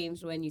face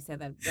changed when you said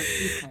that. But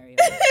please carry on.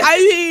 I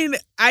mean,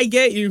 I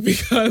get you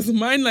because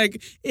mine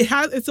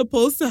it's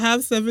supposed to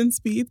have 7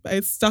 speeds, but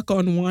it's stuck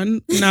on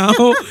 1 now.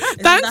 Thankfully,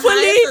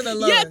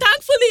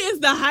 thankfully it's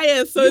the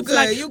highest. So it's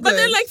but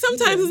then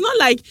sometimes it's not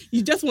like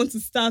you just want to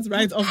start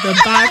right off the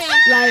bat.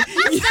 Like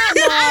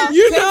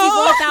you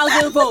know,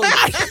 24,000 volts.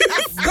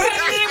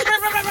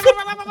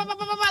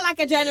 Like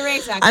a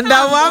generator. And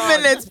then 1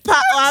 minute,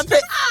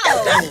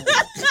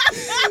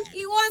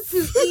 You want to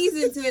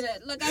ease into it.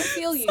 Look, I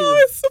feel you. Oh,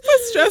 it's super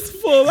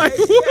stressful. Like,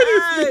 what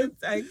is this?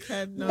 I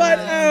cannot. But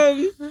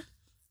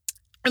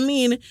I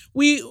mean,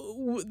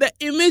 the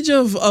image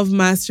of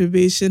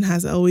masturbation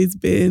has always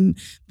been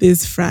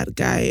this frat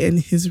guy in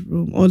his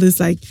room, all this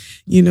with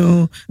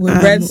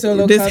red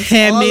solo this cups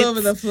hermit, all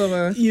over the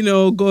floor,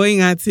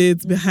 going at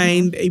it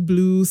behind a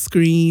blue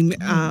screen,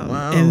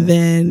 wow. and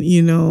then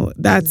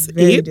that's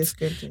very it.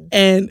 descriptive.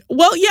 And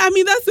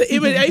that's the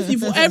image.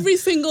 For every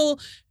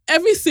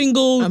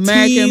single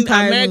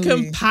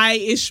American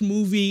Pie-ish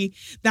movie,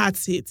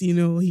 that's it.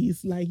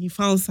 He's he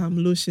found some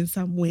lotion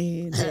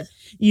somewhere,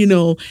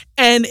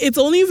 and it's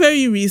only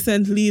very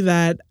recently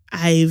that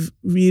I've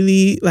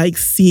really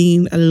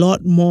seen a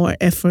lot more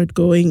effort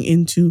going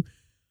into,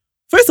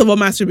 first of all,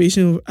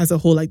 masturbation as a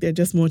whole. There are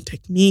just more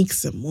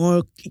techniques and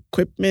more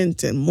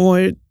equipment and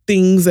more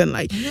things, and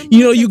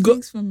you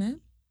go for men.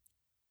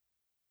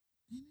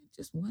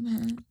 Just one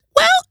hand.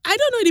 Well, I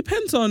don't know.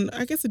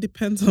 I guess it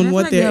depends on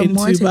what they're into.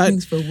 More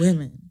techniques for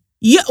women.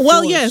 Yeah,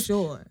 well, for yes.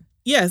 Sure.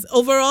 Yes,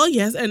 overall,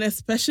 yes. And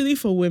especially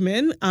for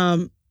women.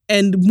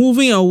 And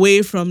moving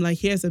away from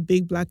here's a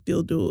big black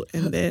dildo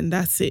and then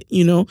that's it,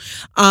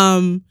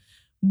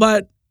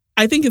 But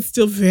I think it's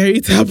still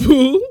very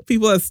taboo.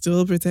 People are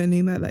still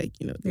pretending that they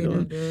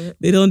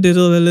don't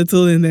diddle a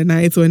little in the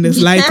night when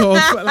there's light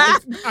off.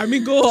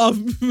 Go off,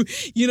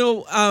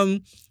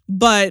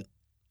 But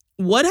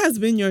what has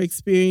been your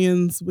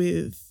experience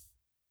with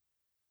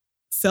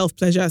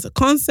self-pleasure as a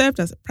concept,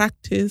 as a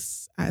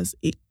practice, as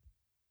a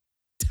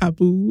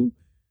taboo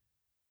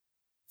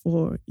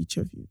for each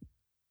of you?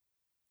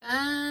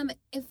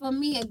 For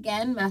me,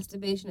 again,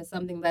 masturbation is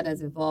something that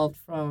has evolved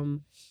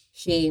from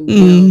shame,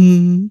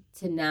 guilt,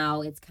 to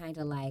now it's kind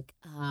of I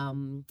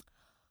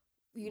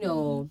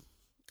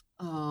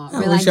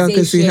wish I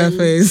could see her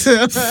face.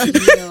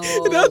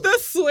 The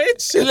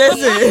switch.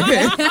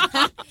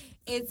 Listen.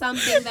 It's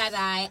something that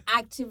I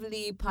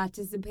actively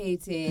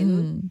participate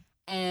in.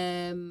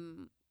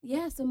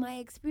 So my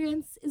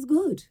experience is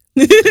good.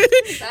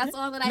 That's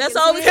all that I That's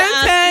can all say. we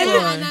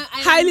can ask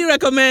for. Highly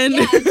recommend.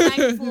 Yeah, I'm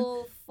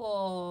thankful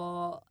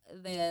for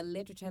the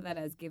literature that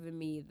has given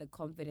me the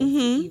confidence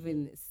to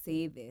even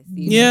say this.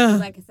 Yeah.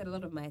 Like I said, a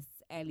lot of my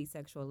early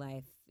sexual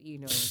life,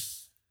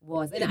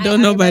 was. And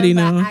Don't nobody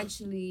know. I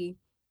actually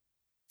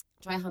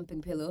try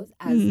humping pillows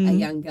as a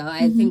young girl.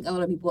 I think a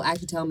lot of people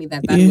actually tell me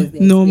that was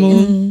their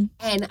normal.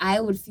 And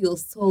I would feel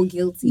so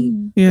guilty.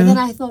 Yeah. But then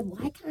I thought,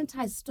 why can't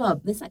I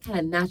stop? This kind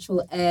of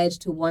natural urge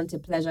to want to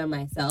pleasure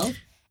myself.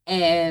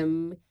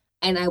 And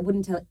I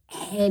wouldn't tell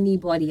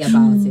anybody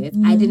about it.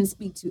 I didn't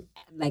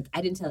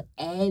tell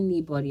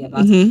anybody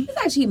about it. This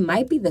actually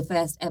might be the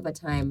first ever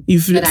time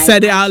you've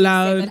said it out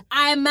loud. That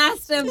I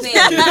masturbate.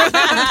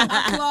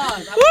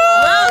 Applause.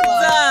 Well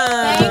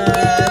done.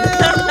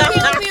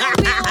 Thank you.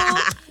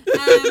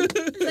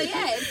 So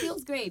it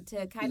feels great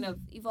to kind of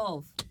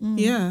evolve.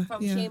 Yeah.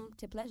 From shame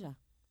to pleasure.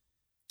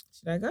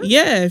 Should I go?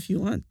 Yeah, if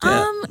you want.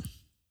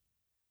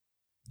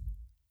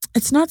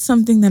 It's not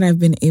something that I've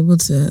been able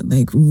to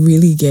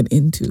really get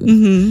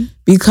into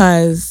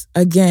because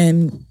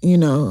again,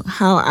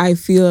 how I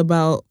feel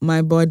about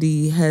my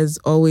body has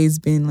always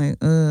been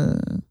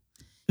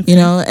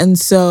and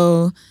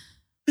so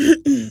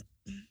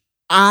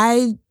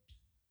I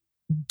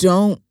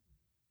don't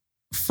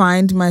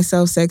find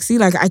myself sexy.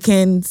 I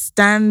can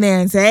stand there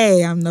and say,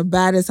 hey, I'm the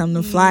baddest, I'm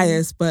the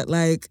flyest, but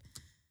I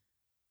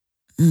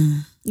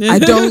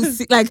don't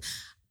see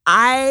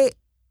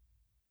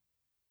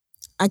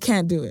I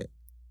can't do it,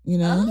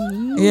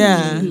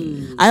 Yeah.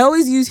 I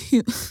always use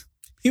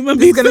human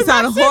beings. It's gonna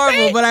sound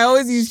horrible, but I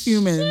always use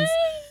humans.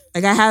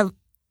 I have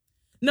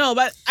no,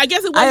 but I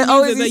guess what it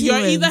means is that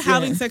you're either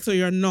having sex or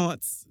you're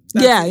not.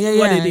 That's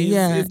what it is.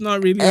 Yeah. It's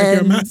not really you're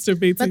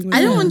masturbating. But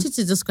I don't want you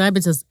to describe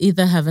it as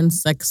either having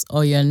sex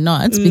or you're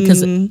not,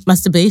 because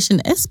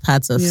masturbation is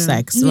part of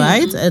sex,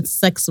 right? It's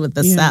sex with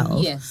the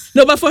self. Yes.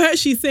 No, but for her,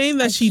 she's saying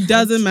that she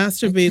doesn't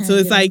masturbate. So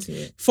it's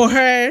for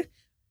her,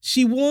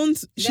 she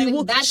won't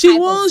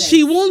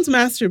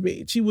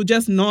masturbate. She will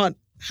just not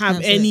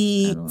have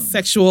any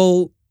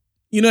sexual.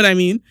 You know what I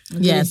mean?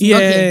 Yes. Yeah.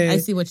 Okay. I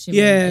see what you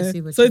mean. Yeah.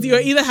 So you're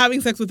either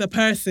having sex with a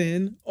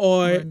person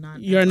or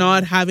you're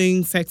not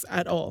having sex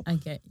at all. I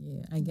get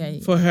you.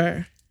 For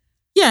her.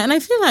 Yeah, and I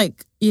feel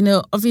like,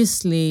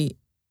 obviously,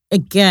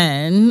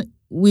 again,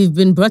 we've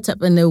been brought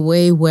up in a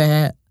way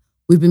where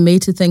we've been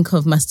made to think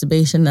of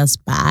masturbation as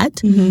bad.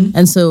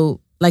 And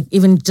so,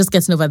 even just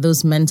getting over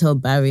those mental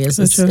barriers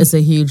is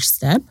a huge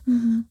step.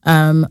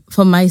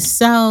 For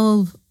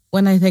myself,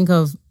 when I think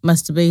of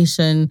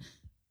masturbation,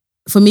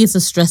 for me, it's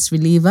a stress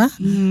reliever.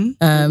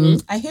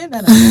 I hear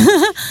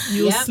that.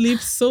 You'll sleep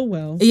so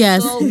well.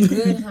 Yes. So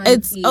good,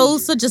 It's Hanky.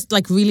 also just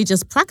like really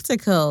just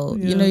practical.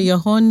 Yeah. You know, you're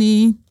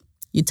horny,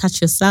 you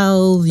touch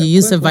yourself, you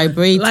use a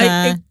vibrator,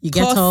 Like, it you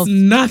get costs off,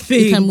 nothing.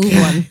 you can move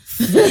on.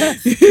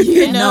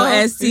 You know,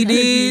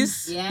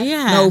 STDs. Yes.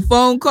 Yeah. No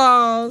phone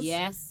calls.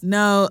 Yes.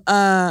 No,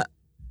 I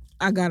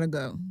gotta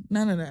go.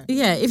 None of that.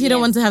 Yeah, if you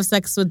don't want to have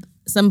sex with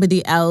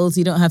somebody else,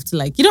 you don't have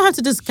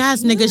to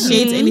discuss,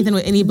 negotiate anything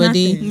with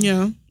anybody. Nothing.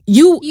 Yeah.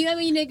 You You know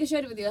when you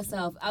negotiate with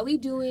yourself, are we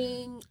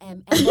doing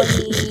Ebony,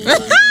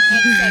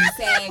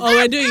 XXX, Oh,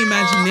 we're doing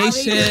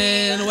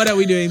imagination. What are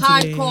we doing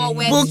today? hardcore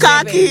West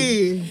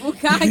Bukkake.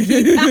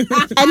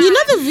 Bukkake. and you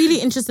know the really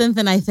interesting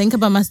thing I think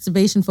about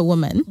masturbation for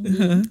women?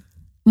 Uh-huh.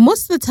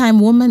 Most of the time,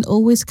 women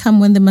always come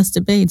when they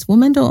masturbate.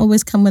 Women don't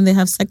always come when they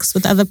have sex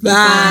with other people.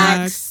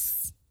 Facts.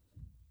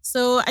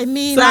 So I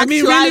mean, So I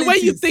mean, really,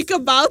 when you Actualities. think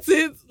about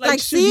it, like, Like,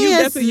 should you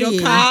get in your seriously.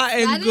 car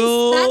and That is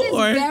go,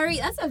 or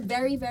that's a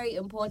very, very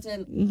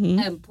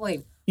important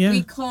point. Yeah.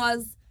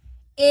 Because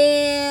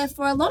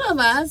for a lot of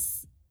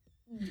us,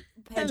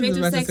 penetrative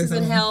about to sex say isn't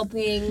something.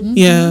 helping.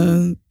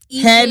 yeah,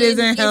 Head Eating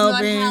isn't is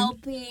not helping.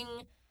 helping.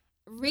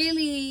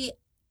 Really,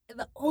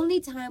 the only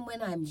time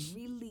when I'm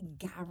really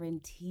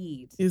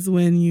guaranteed is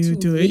when you To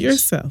do it reach.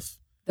 yourself.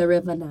 the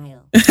River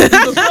Nile.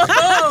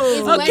 Oh.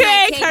 Is when I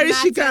Okay, take matters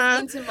Karishika.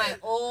 into my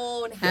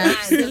own hands.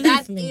 So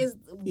that is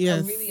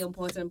Yes. a really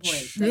important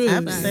point. True.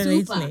 That's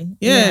Absolutely. super.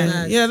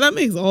 Yeah, that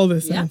makes all the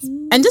Yeah. sense.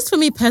 And just for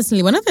me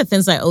personally, one of the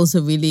things I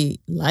also really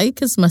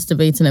like is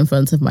masturbating in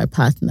front of my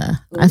partner.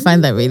 I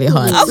find that really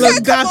hard. Okay, Look,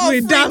 come dap on,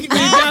 me, dap me,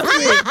 freak dap me.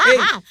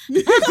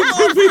 Hey,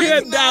 come over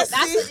here, dap.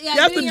 That's You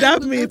have to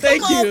dap me.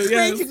 Thank Come on, you.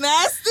 freak Yes.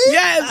 nasty.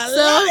 Yes. I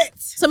love it.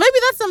 So maybe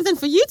that's something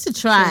for you to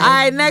try. All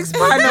right, next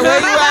partner, where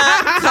you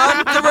at?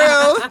 Come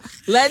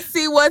through. Let's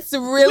see what's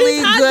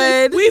really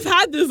good. We've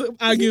had this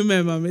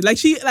argument, mommy. Like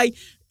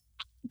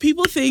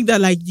people think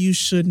that like you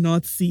should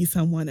not see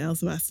someone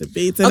else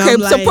masturbate. And Okay, I'm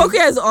so like,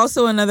 Pokia is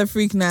also another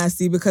freak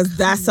nasty because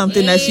that's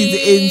something that she's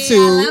Hey, into.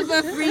 I love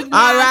a freak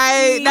All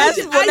right,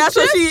 nasty. that's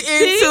what she's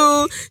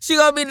into. She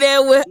gonna be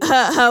there with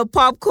her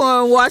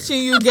popcorn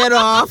watching you get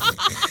off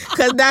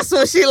because that's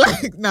what she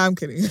like. No, I'm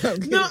kidding.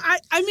 No,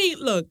 I mean,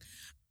 look,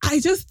 I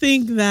just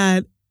think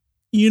that,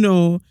 you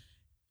know,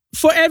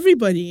 for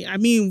everybody, I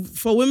mean,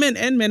 for women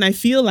and men, I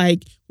feel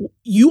like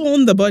you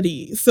own the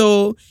body.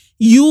 So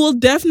you will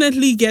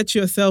definitely get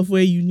yourself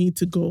where you need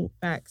to go.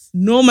 Facts.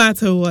 No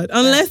matter what.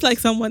 Unless like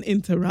someone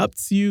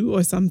interrupts you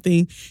or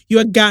something,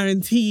 you're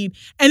guaranteed.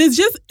 And it's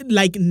just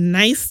like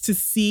nice to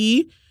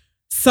see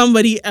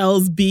somebody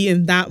else be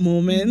in that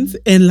moment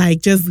and like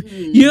just,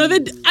 you know,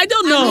 I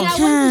don't know. I mean, I wanted to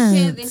share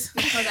Can't. this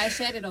because I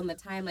shared it on the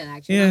timeline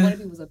actually. Yeah. I wanted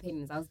people's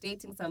opinions. I was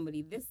dating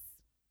somebody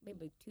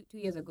maybe two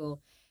years ago,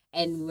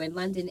 and we were in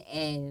London,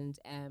 and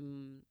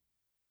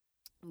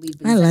we've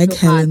been I like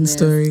sexual Helen's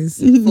partners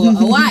stories.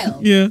 for a while.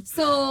 Yeah.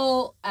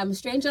 So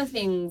Stranger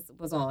Things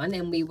was on,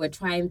 and we were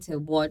trying to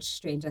watch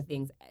Stranger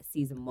Things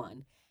season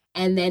 1.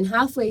 And then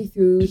halfway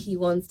through, he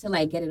wants to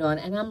like get it on,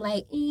 and I'm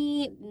like,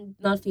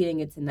 not feeling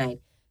it tonight.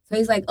 So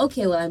he's like,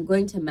 okay, well, I'm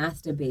going to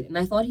masturbate, and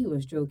I thought he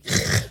was joking.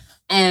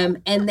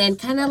 And then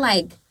kind of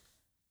like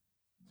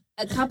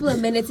a couple of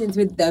minutes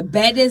into it, the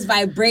bed is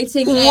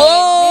vibrating, and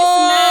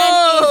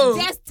Whoa! this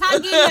man is just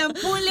tugging and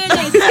pulling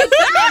and kicking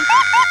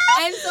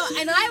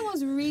and I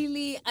was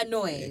really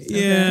annoyed.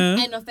 Yeah.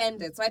 And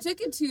offended. So I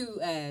took it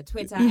to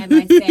Twitter and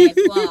I said,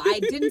 well, I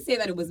didn't say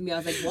that it was me. I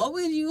was like, what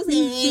would you say?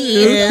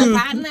 Yeah. Your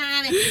partner?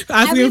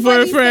 Asking for a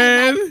Everybody said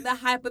friend. that the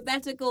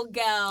hypothetical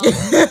girl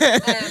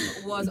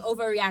was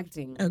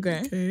overreacting.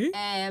 Okay. Okay.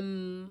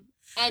 And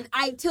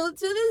I till to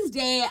this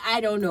day,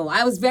 I don't know.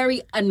 I was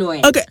very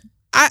annoyed. Okay.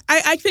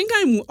 I think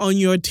I'm on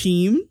your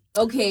team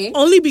Okay.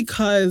 only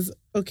because,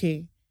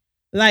 okay,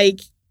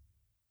 like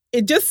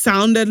it just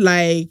sounded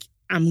like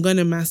I'm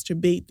gonna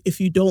masturbate if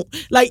you don't.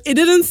 Like it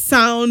didn't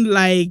sound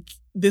like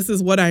this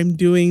is what I'm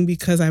doing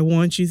because I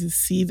want you to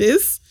see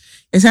this.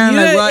 It sounded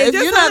You like, know, well, it if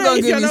just you're not sounded gonna like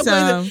give me you're not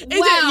going some, to-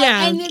 Wow.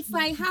 yeah. And it's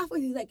like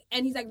halfway, he's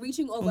like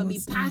reaching over me,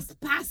 pass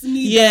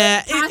me,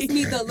 Yeah, pass it-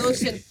 me the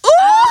lotion. I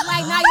was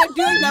like, now you're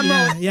doing the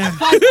Yeah, most. yeah.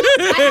 I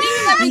think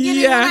in the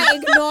beginning when Yeah. I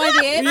ignored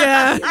it,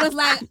 Yeah. it was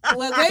like,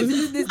 we're going to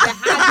do this the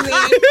hard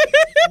way,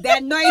 the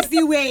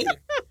noisy way.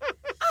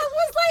 I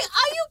was like,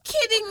 are you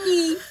kidding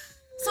me?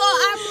 So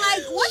I'm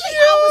like, what? I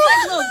was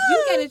like, look, you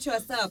get it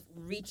yourself.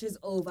 Reaches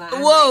over.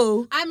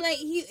 Whoa. I'm like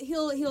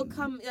he'll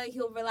come, like,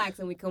 he'll relax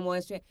and we come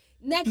on straight.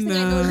 Next thing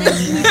I Nah. know, next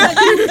thing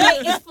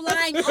is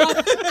flying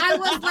off. I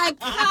was like,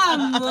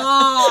 come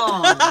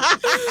on.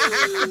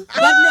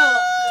 But no,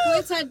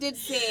 Twitter did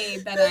say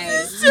that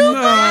I No.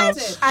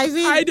 reacted. I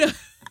mean, I don't.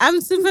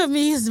 I'm super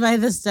amused by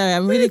the story.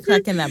 I'm really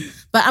cracking up.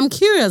 But I'm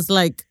curious,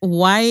 like,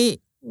 why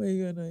were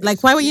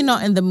you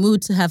not in the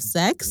mood to have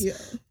sex? Yeah.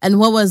 And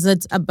what was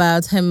it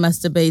about him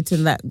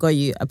masturbating that got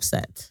you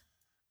upset?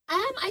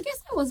 I guess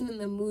I wasn't in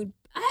the mood.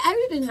 I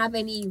really didn't have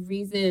any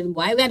reason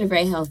why. We had a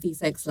very healthy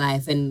sex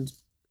life, and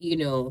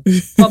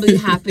probably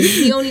happened.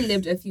 He only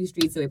lived a few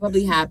streets away.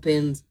 Probably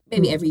happened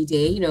maybe every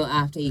day,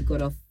 after he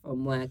got off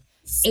from work.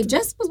 it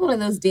just was one of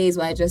those days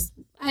where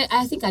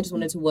I think I just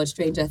wanted to watch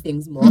Stranger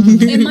Things more.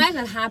 It might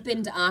have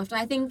happened after.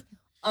 I think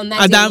on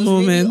that At day, that it was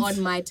moment. really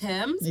on my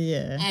terms.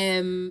 Yeah.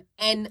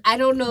 And I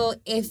don't know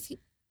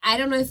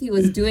if he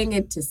was doing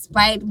it to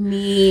spite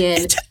me,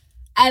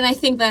 and I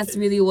think that's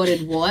really what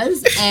it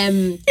was.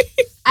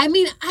 I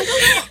mean, I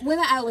don't know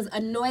whether I was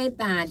annoyed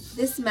that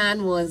this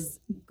man was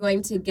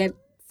going to get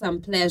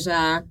some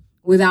pleasure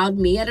without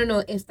me. I don't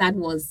know if that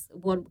was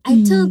what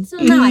till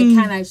now I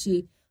can't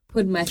actually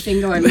put my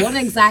finger on what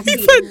exactly it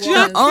was.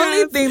 The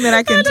only thing that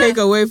I can take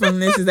away from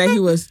this is that he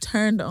was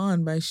turned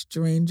on by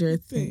Stranger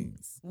Things.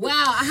 Wow,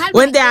 I had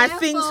When my there are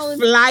things earphones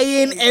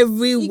flying in.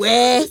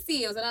 everywhere. You could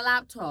see it was on a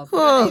laptop. You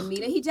know what I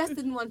mean? And he just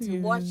didn't want to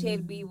watch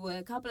it. We were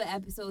a couple of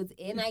episodes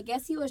in. I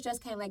guess he was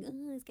just kind of like,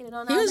 let's get it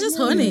on. He was just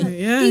like, horny.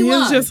 Yeah, he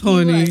was just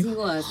horny. He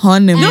was.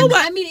 Honey. And, No, but-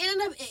 I mean,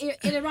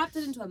 it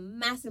erupted into a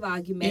massive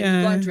argument. Yeah.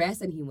 He got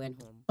dressed and he went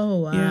home.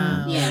 Oh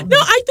wow. Yeah. No,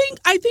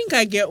 I think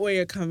I get where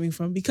you're coming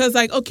from, because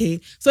like, okay,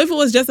 so if it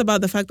was just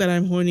about the fact that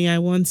I'm horny, I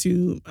want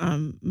to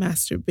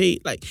masturbate,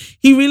 like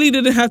he really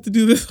didn't have to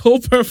do this whole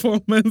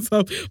performance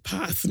of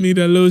pass me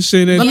the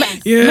lotion and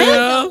Yes. you Maybe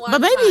know. one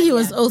But maybe part, he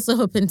was yeah. also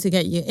hoping to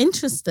get you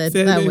interested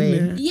Said that in way.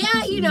 there.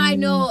 Yeah, I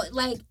know,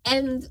 like,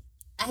 and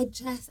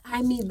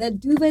I mean, the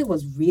duvet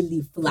was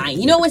really flying.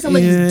 You know when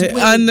someone Yeah, is doing,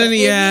 doing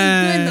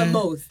the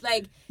most,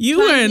 like You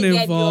trying weren't to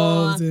get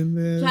involved your- in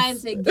this. trying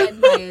to get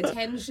my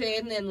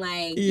attention and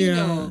like you Yeah.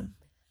 know.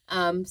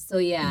 So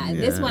yeah,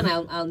 this one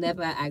I'll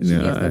never actually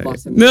get to the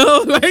bottom.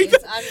 No, of. like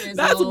It's unresolved.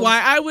 that's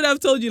why I would have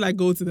told you, like,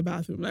 go to the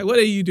bathroom. Like, what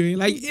are you doing?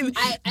 Like,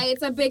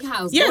 it's a big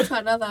house. Yeah. Go to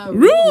another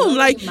room.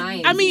 Like,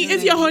 mind, I mean, you know if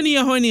what you're I mean? horny,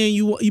 you're horny, and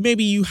you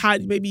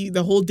maybe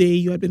the whole day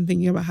you had been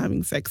thinking about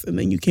having sex, and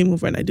then you came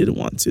over and I didn't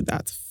want to.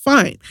 That's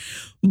fine.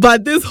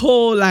 But this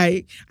whole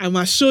like, I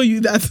must show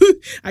you that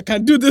I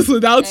can do this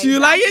without you.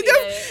 Like,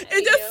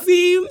 it just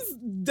seems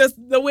just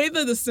the way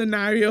that the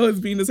scenario is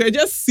being described. It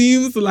just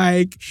seems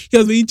like he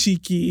was being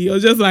cheeky. He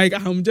was just like,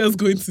 I'm just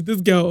going to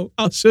this girl.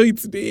 I'll show you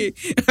today.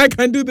 I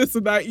can do this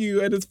without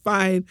you, and it's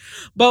fine.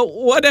 But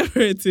whatever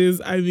it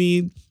is, I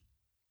mean,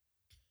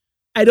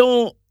 I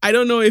don't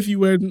know if you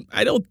were.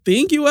 I don't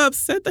think you were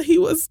upset that he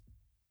was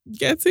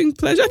getting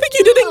pleasure. I think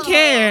you didn't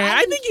care.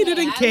 I think you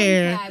didn't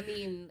care. I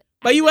mean,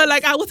 But you were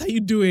like, what are you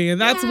doing?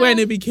 And that's when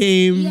it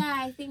became. yeah,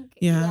 I think.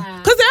 Yeah,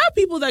 because there are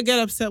people that get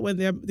upset when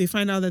they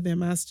find out that their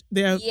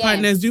Yes.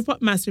 partners do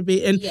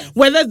masturbate, and Yes.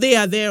 whether they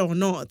are there or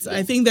not. I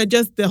Yes. think that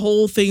just the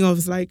whole thing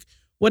of like,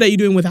 what are you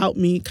doing without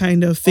me,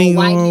 kind of thing,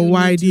 Or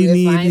why do you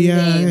need to if I'm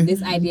there? yeah,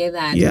 This idea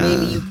that Yeah.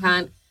 maybe you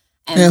can't.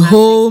 A have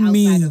whole sex outside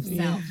me. of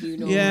self, you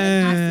know, Yeah.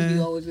 it has to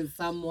be always with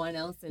someone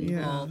else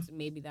involved.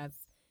 Maybe that's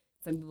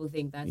some people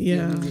think that's the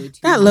only way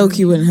to. That low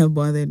key wouldn't have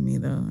bothered me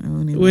though. I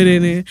wouldn't even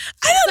wouldn't lie. it?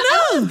 I don't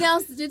know. Those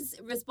girls did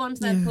respond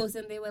to that post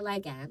and they were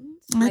like, I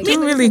like,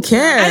 didn't they really were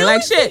care.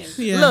 like, Like shit.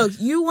 Yeah. Look,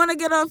 you want to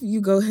get off?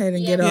 You go ahead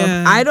and get off.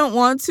 Yeah. I don't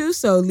want to,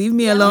 so leave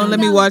me Yeah, alone. my Let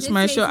me girls watch did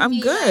my say show. to I'm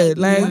me, good.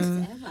 Like,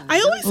 whatever. I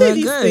always say We're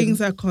these good.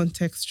 things are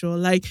contextual.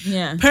 Like,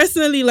 yeah.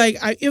 personally, like,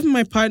 if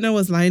my partner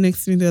was lying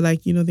next to me, they're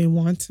like, they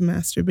want to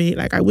masturbate.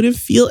 Like, I wouldn't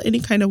feel any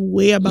kind of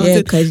way about Yeah,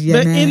 it. 'cause you're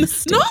But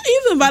nasty. not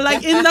even, but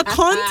like in the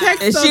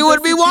context, And of she the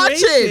would be watching.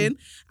 situation,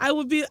 I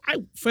would be.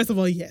 First of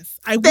all, yes,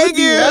 I would Thank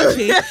be you.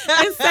 watching.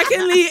 And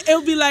secondly, it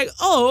would be like,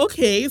 oh,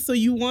 okay, so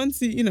you want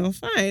to,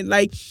 fine.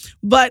 Like,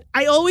 but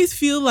I always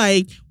feel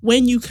like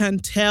when you can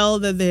tell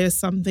that there's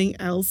something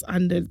else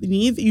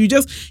underneath,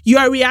 you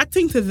are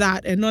reacting to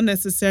that and not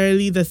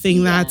necessarily the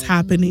thing that's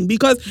happening.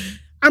 Because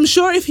I'm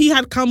sure if he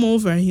had come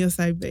over and he was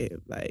like, babe,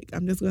 like,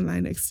 I'm just gonna lie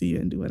next to you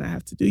and do what I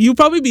have to do, you'd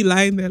probably be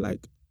lying there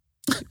like,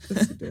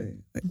 what's he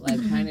doing?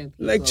 Like trying to,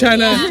 Like trying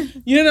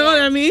to, you know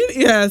what I mean?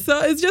 Yeah. So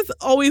it's just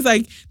always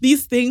like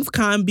these things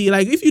can't be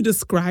like, if you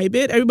describe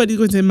it, everybody's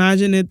going to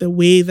imagine it the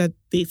way that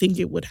they think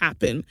it would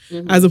happen,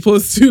 as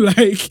opposed to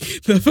like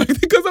the fact,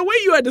 because the way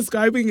you are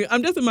describing it,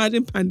 I'm just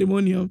imagining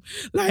pandemonium,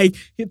 like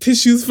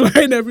tissues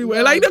flying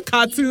everywhere, like the You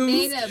cartoons.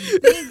 made a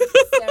big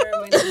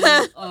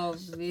ceremony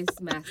of this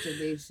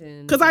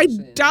masturbation. Because I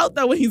session. doubt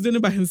that when he's doing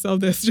it by himself,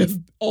 there's just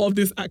all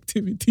this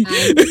activity.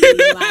 I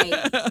mean,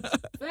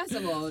 like, first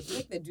of all,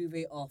 take the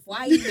duvet off. Why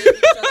are you making sure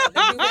that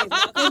the duvet is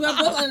not? Because we're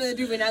both under the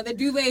duvet now. The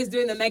duvet is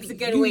doing the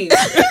Mexican wave.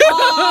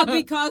 Oh,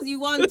 because you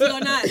want to or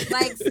not.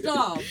 Like,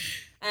 stop.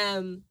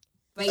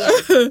 But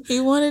yeah. He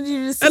wanted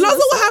you to see. And also,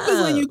 what's what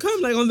happens when up. you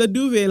come, like on the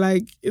duvet?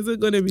 Like, is it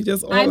going to be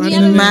just all I mean,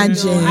 under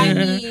Imagine. I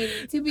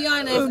mean, to be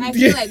honest, I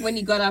feel like when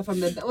he got up from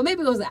the, well,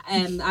 maybe it was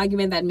an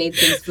argument that made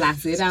things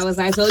flaccid. I was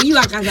like, so you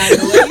are were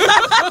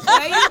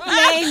you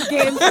playing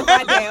games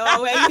over there,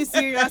 or were you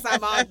serious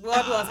about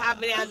what was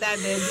happening under the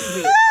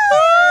duvet?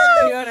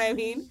 You know what I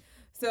mean?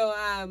 So,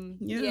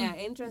 yeah,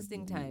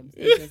 interesting times.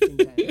 Interesting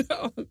times.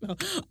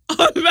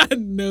 On that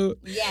note,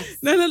 Yes.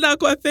 Nana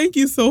Dakwa, thank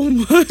you so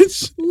much.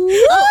 Oh,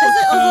 is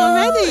it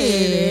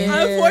already?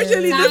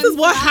 Unfortunately, this Time is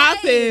what flies.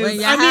 happens. When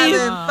you're I mean,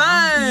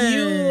 having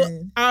fun.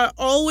 you are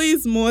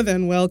always more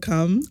than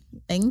welcome.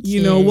 Thank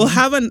you. We'll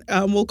have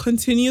we'll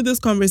continue this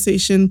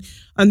conversation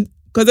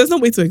because there's no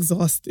way to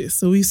exhaust this.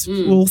 So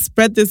we'll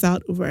spread this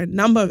out over a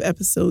number of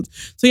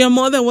episodes. So you're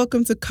more than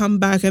welcome to come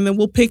back, and then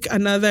we'll pick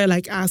another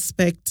like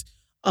aspect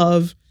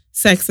of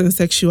sex and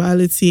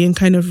sexuality and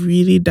kind of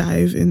really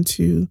dive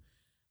into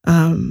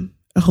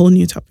a whole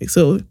new topic.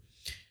 So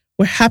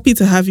we're happy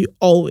to have you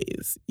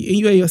always.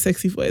 You and your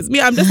sexy voice. Me,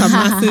 I'm just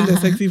amassing the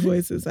sexy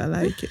voices. I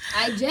like it.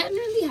 I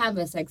generally have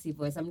a sexy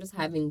voice. I'm just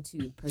having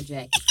to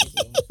project.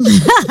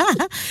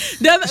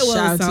 It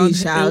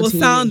will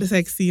sound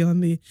sexy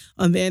on the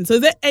end. So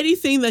is there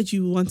anything that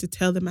you want to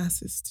tell the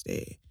masses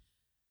today?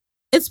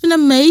 It's been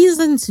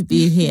amazing to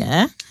be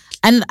here.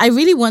 And I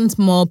really want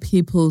more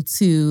people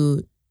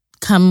to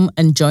come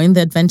and join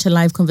the Adventure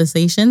Live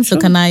conversation. So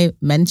can I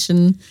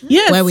mention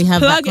where we have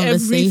that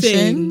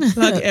conversation?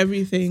 Plug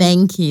everything.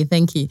 Thank you.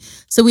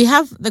 So we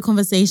have the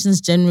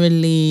conversations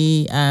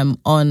generally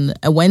on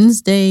a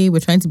Wednesday. We're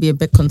trying to be a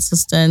bit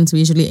consistent. We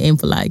usually aim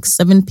for like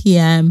 7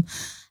 p.m.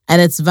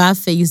 And it's via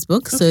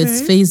Facebook. So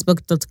it's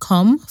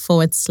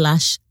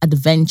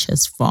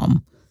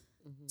facebook.com/adventuresfrom.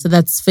 So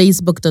that's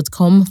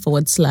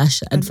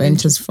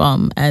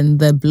facebook.com/adventuresfrom. And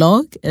the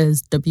blog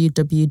is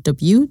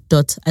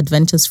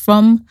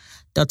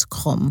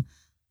www.adventuresfrom.com.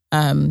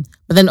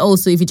 But then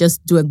also, if you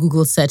just do a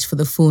Google search for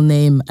the full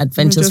name,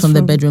 Adventures from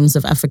the Bedrooms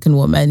of African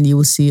Women, you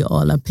will see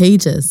all our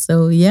pages.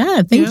 So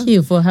thank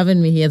you for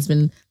having me here. It's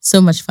been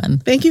so much fun.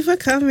 Thank you for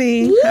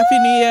coming. Woo! Happy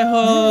New Year,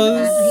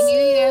 hoes. Happy New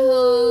Year,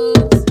 hoes.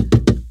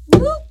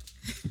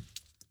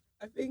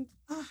 I think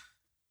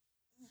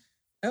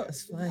that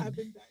was fun. I've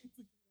been dying.